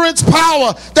deliverance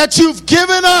power that you've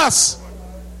given us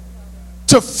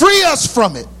to free us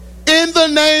from it in the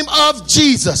name of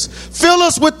Jesus. Fill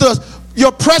us with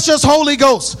your precious Holy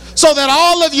Ghost so that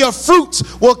all of your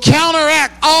fruits will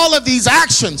counteract all of these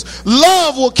actions.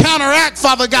 Love will counteract,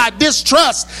 Father God,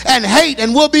 distrust and hate,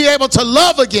 and we'll be able to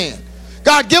love again.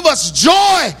 God, give us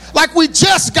joy like we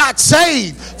just got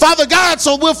saved. Father God,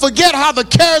 so we'll forget how the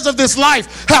cares of this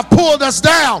life have pulled us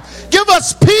down. Give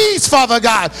us peace, Father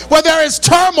God, where there is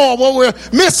turmoil, where we're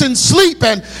missing sleep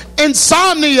and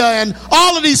insomnia and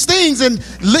all of these things, and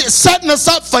setting us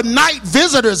up for night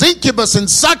visitors, incubus and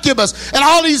succubus, and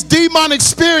all these demonic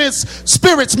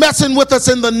spirits messing with us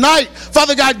in the night.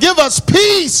 Father God, give us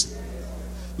peace.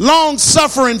 Long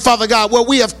suffering, Father God, where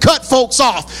we have cut folks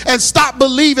off and stopped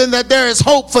believing that there is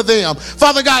hope for them.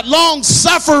 Father God, long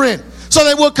suffering so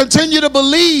that we'll continue to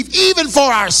believe even for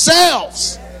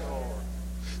ourselves.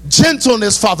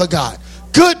 Gentleness, Father God,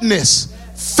 goodness,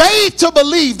 faith to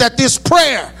believe that this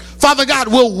prayer, Father God,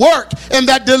 will work and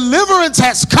that deliverance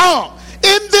has come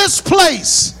in this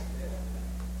place.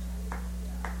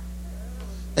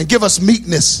 And give us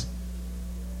meekness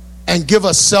and give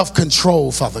us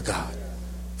self-control, Father God.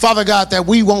 Father God, that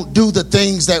we won't do the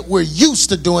things that we're used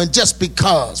to doing just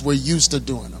because we're used to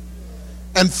doing them.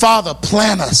 And Father,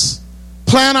 plant us,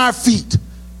 plant our feet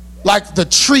like the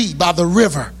tree by the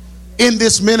river in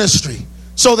this ministry,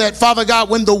 so that, Father God,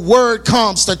 when the word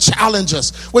comes to challenge us,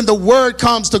 when the word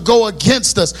comes to go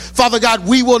against us, Father God,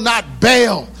 we will not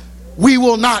bail, we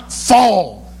will not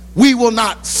fall, we will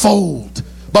not fold,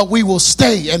 but we will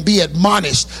stay and be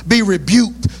admonished, be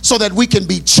rebuked, so that we can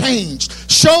be changed.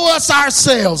 Show us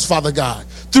ourselves, Father God,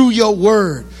 through your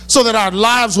word, so that our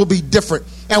lives will be different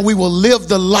and we will live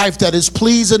the life that is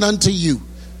pleasing unto you.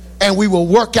 And we will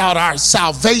work out our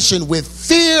salvation with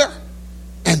fear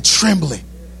and trembling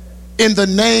in the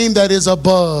name that is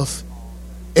above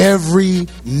every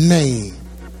name,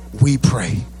 we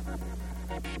pray.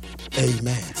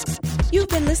 Amen. You've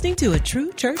been listening to A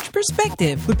True Church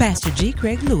Perspective with Pastor G.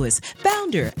 Craig Lewis,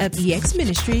 founder of EX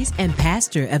Ministries and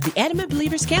pastor of the Adamant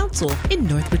Believers Council in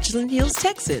North Richland Hills,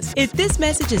 Texas. If this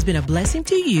message has been a blessing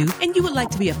to you and you would like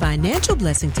to be a financial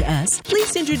blessing to us, please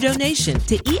send your donation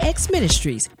to EX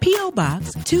Ministries, P.O.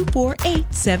 Box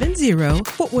 24870,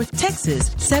 Fort Worth,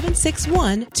 Texas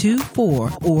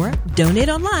 76124, or donate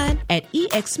online at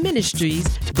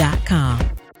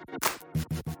exministries.com.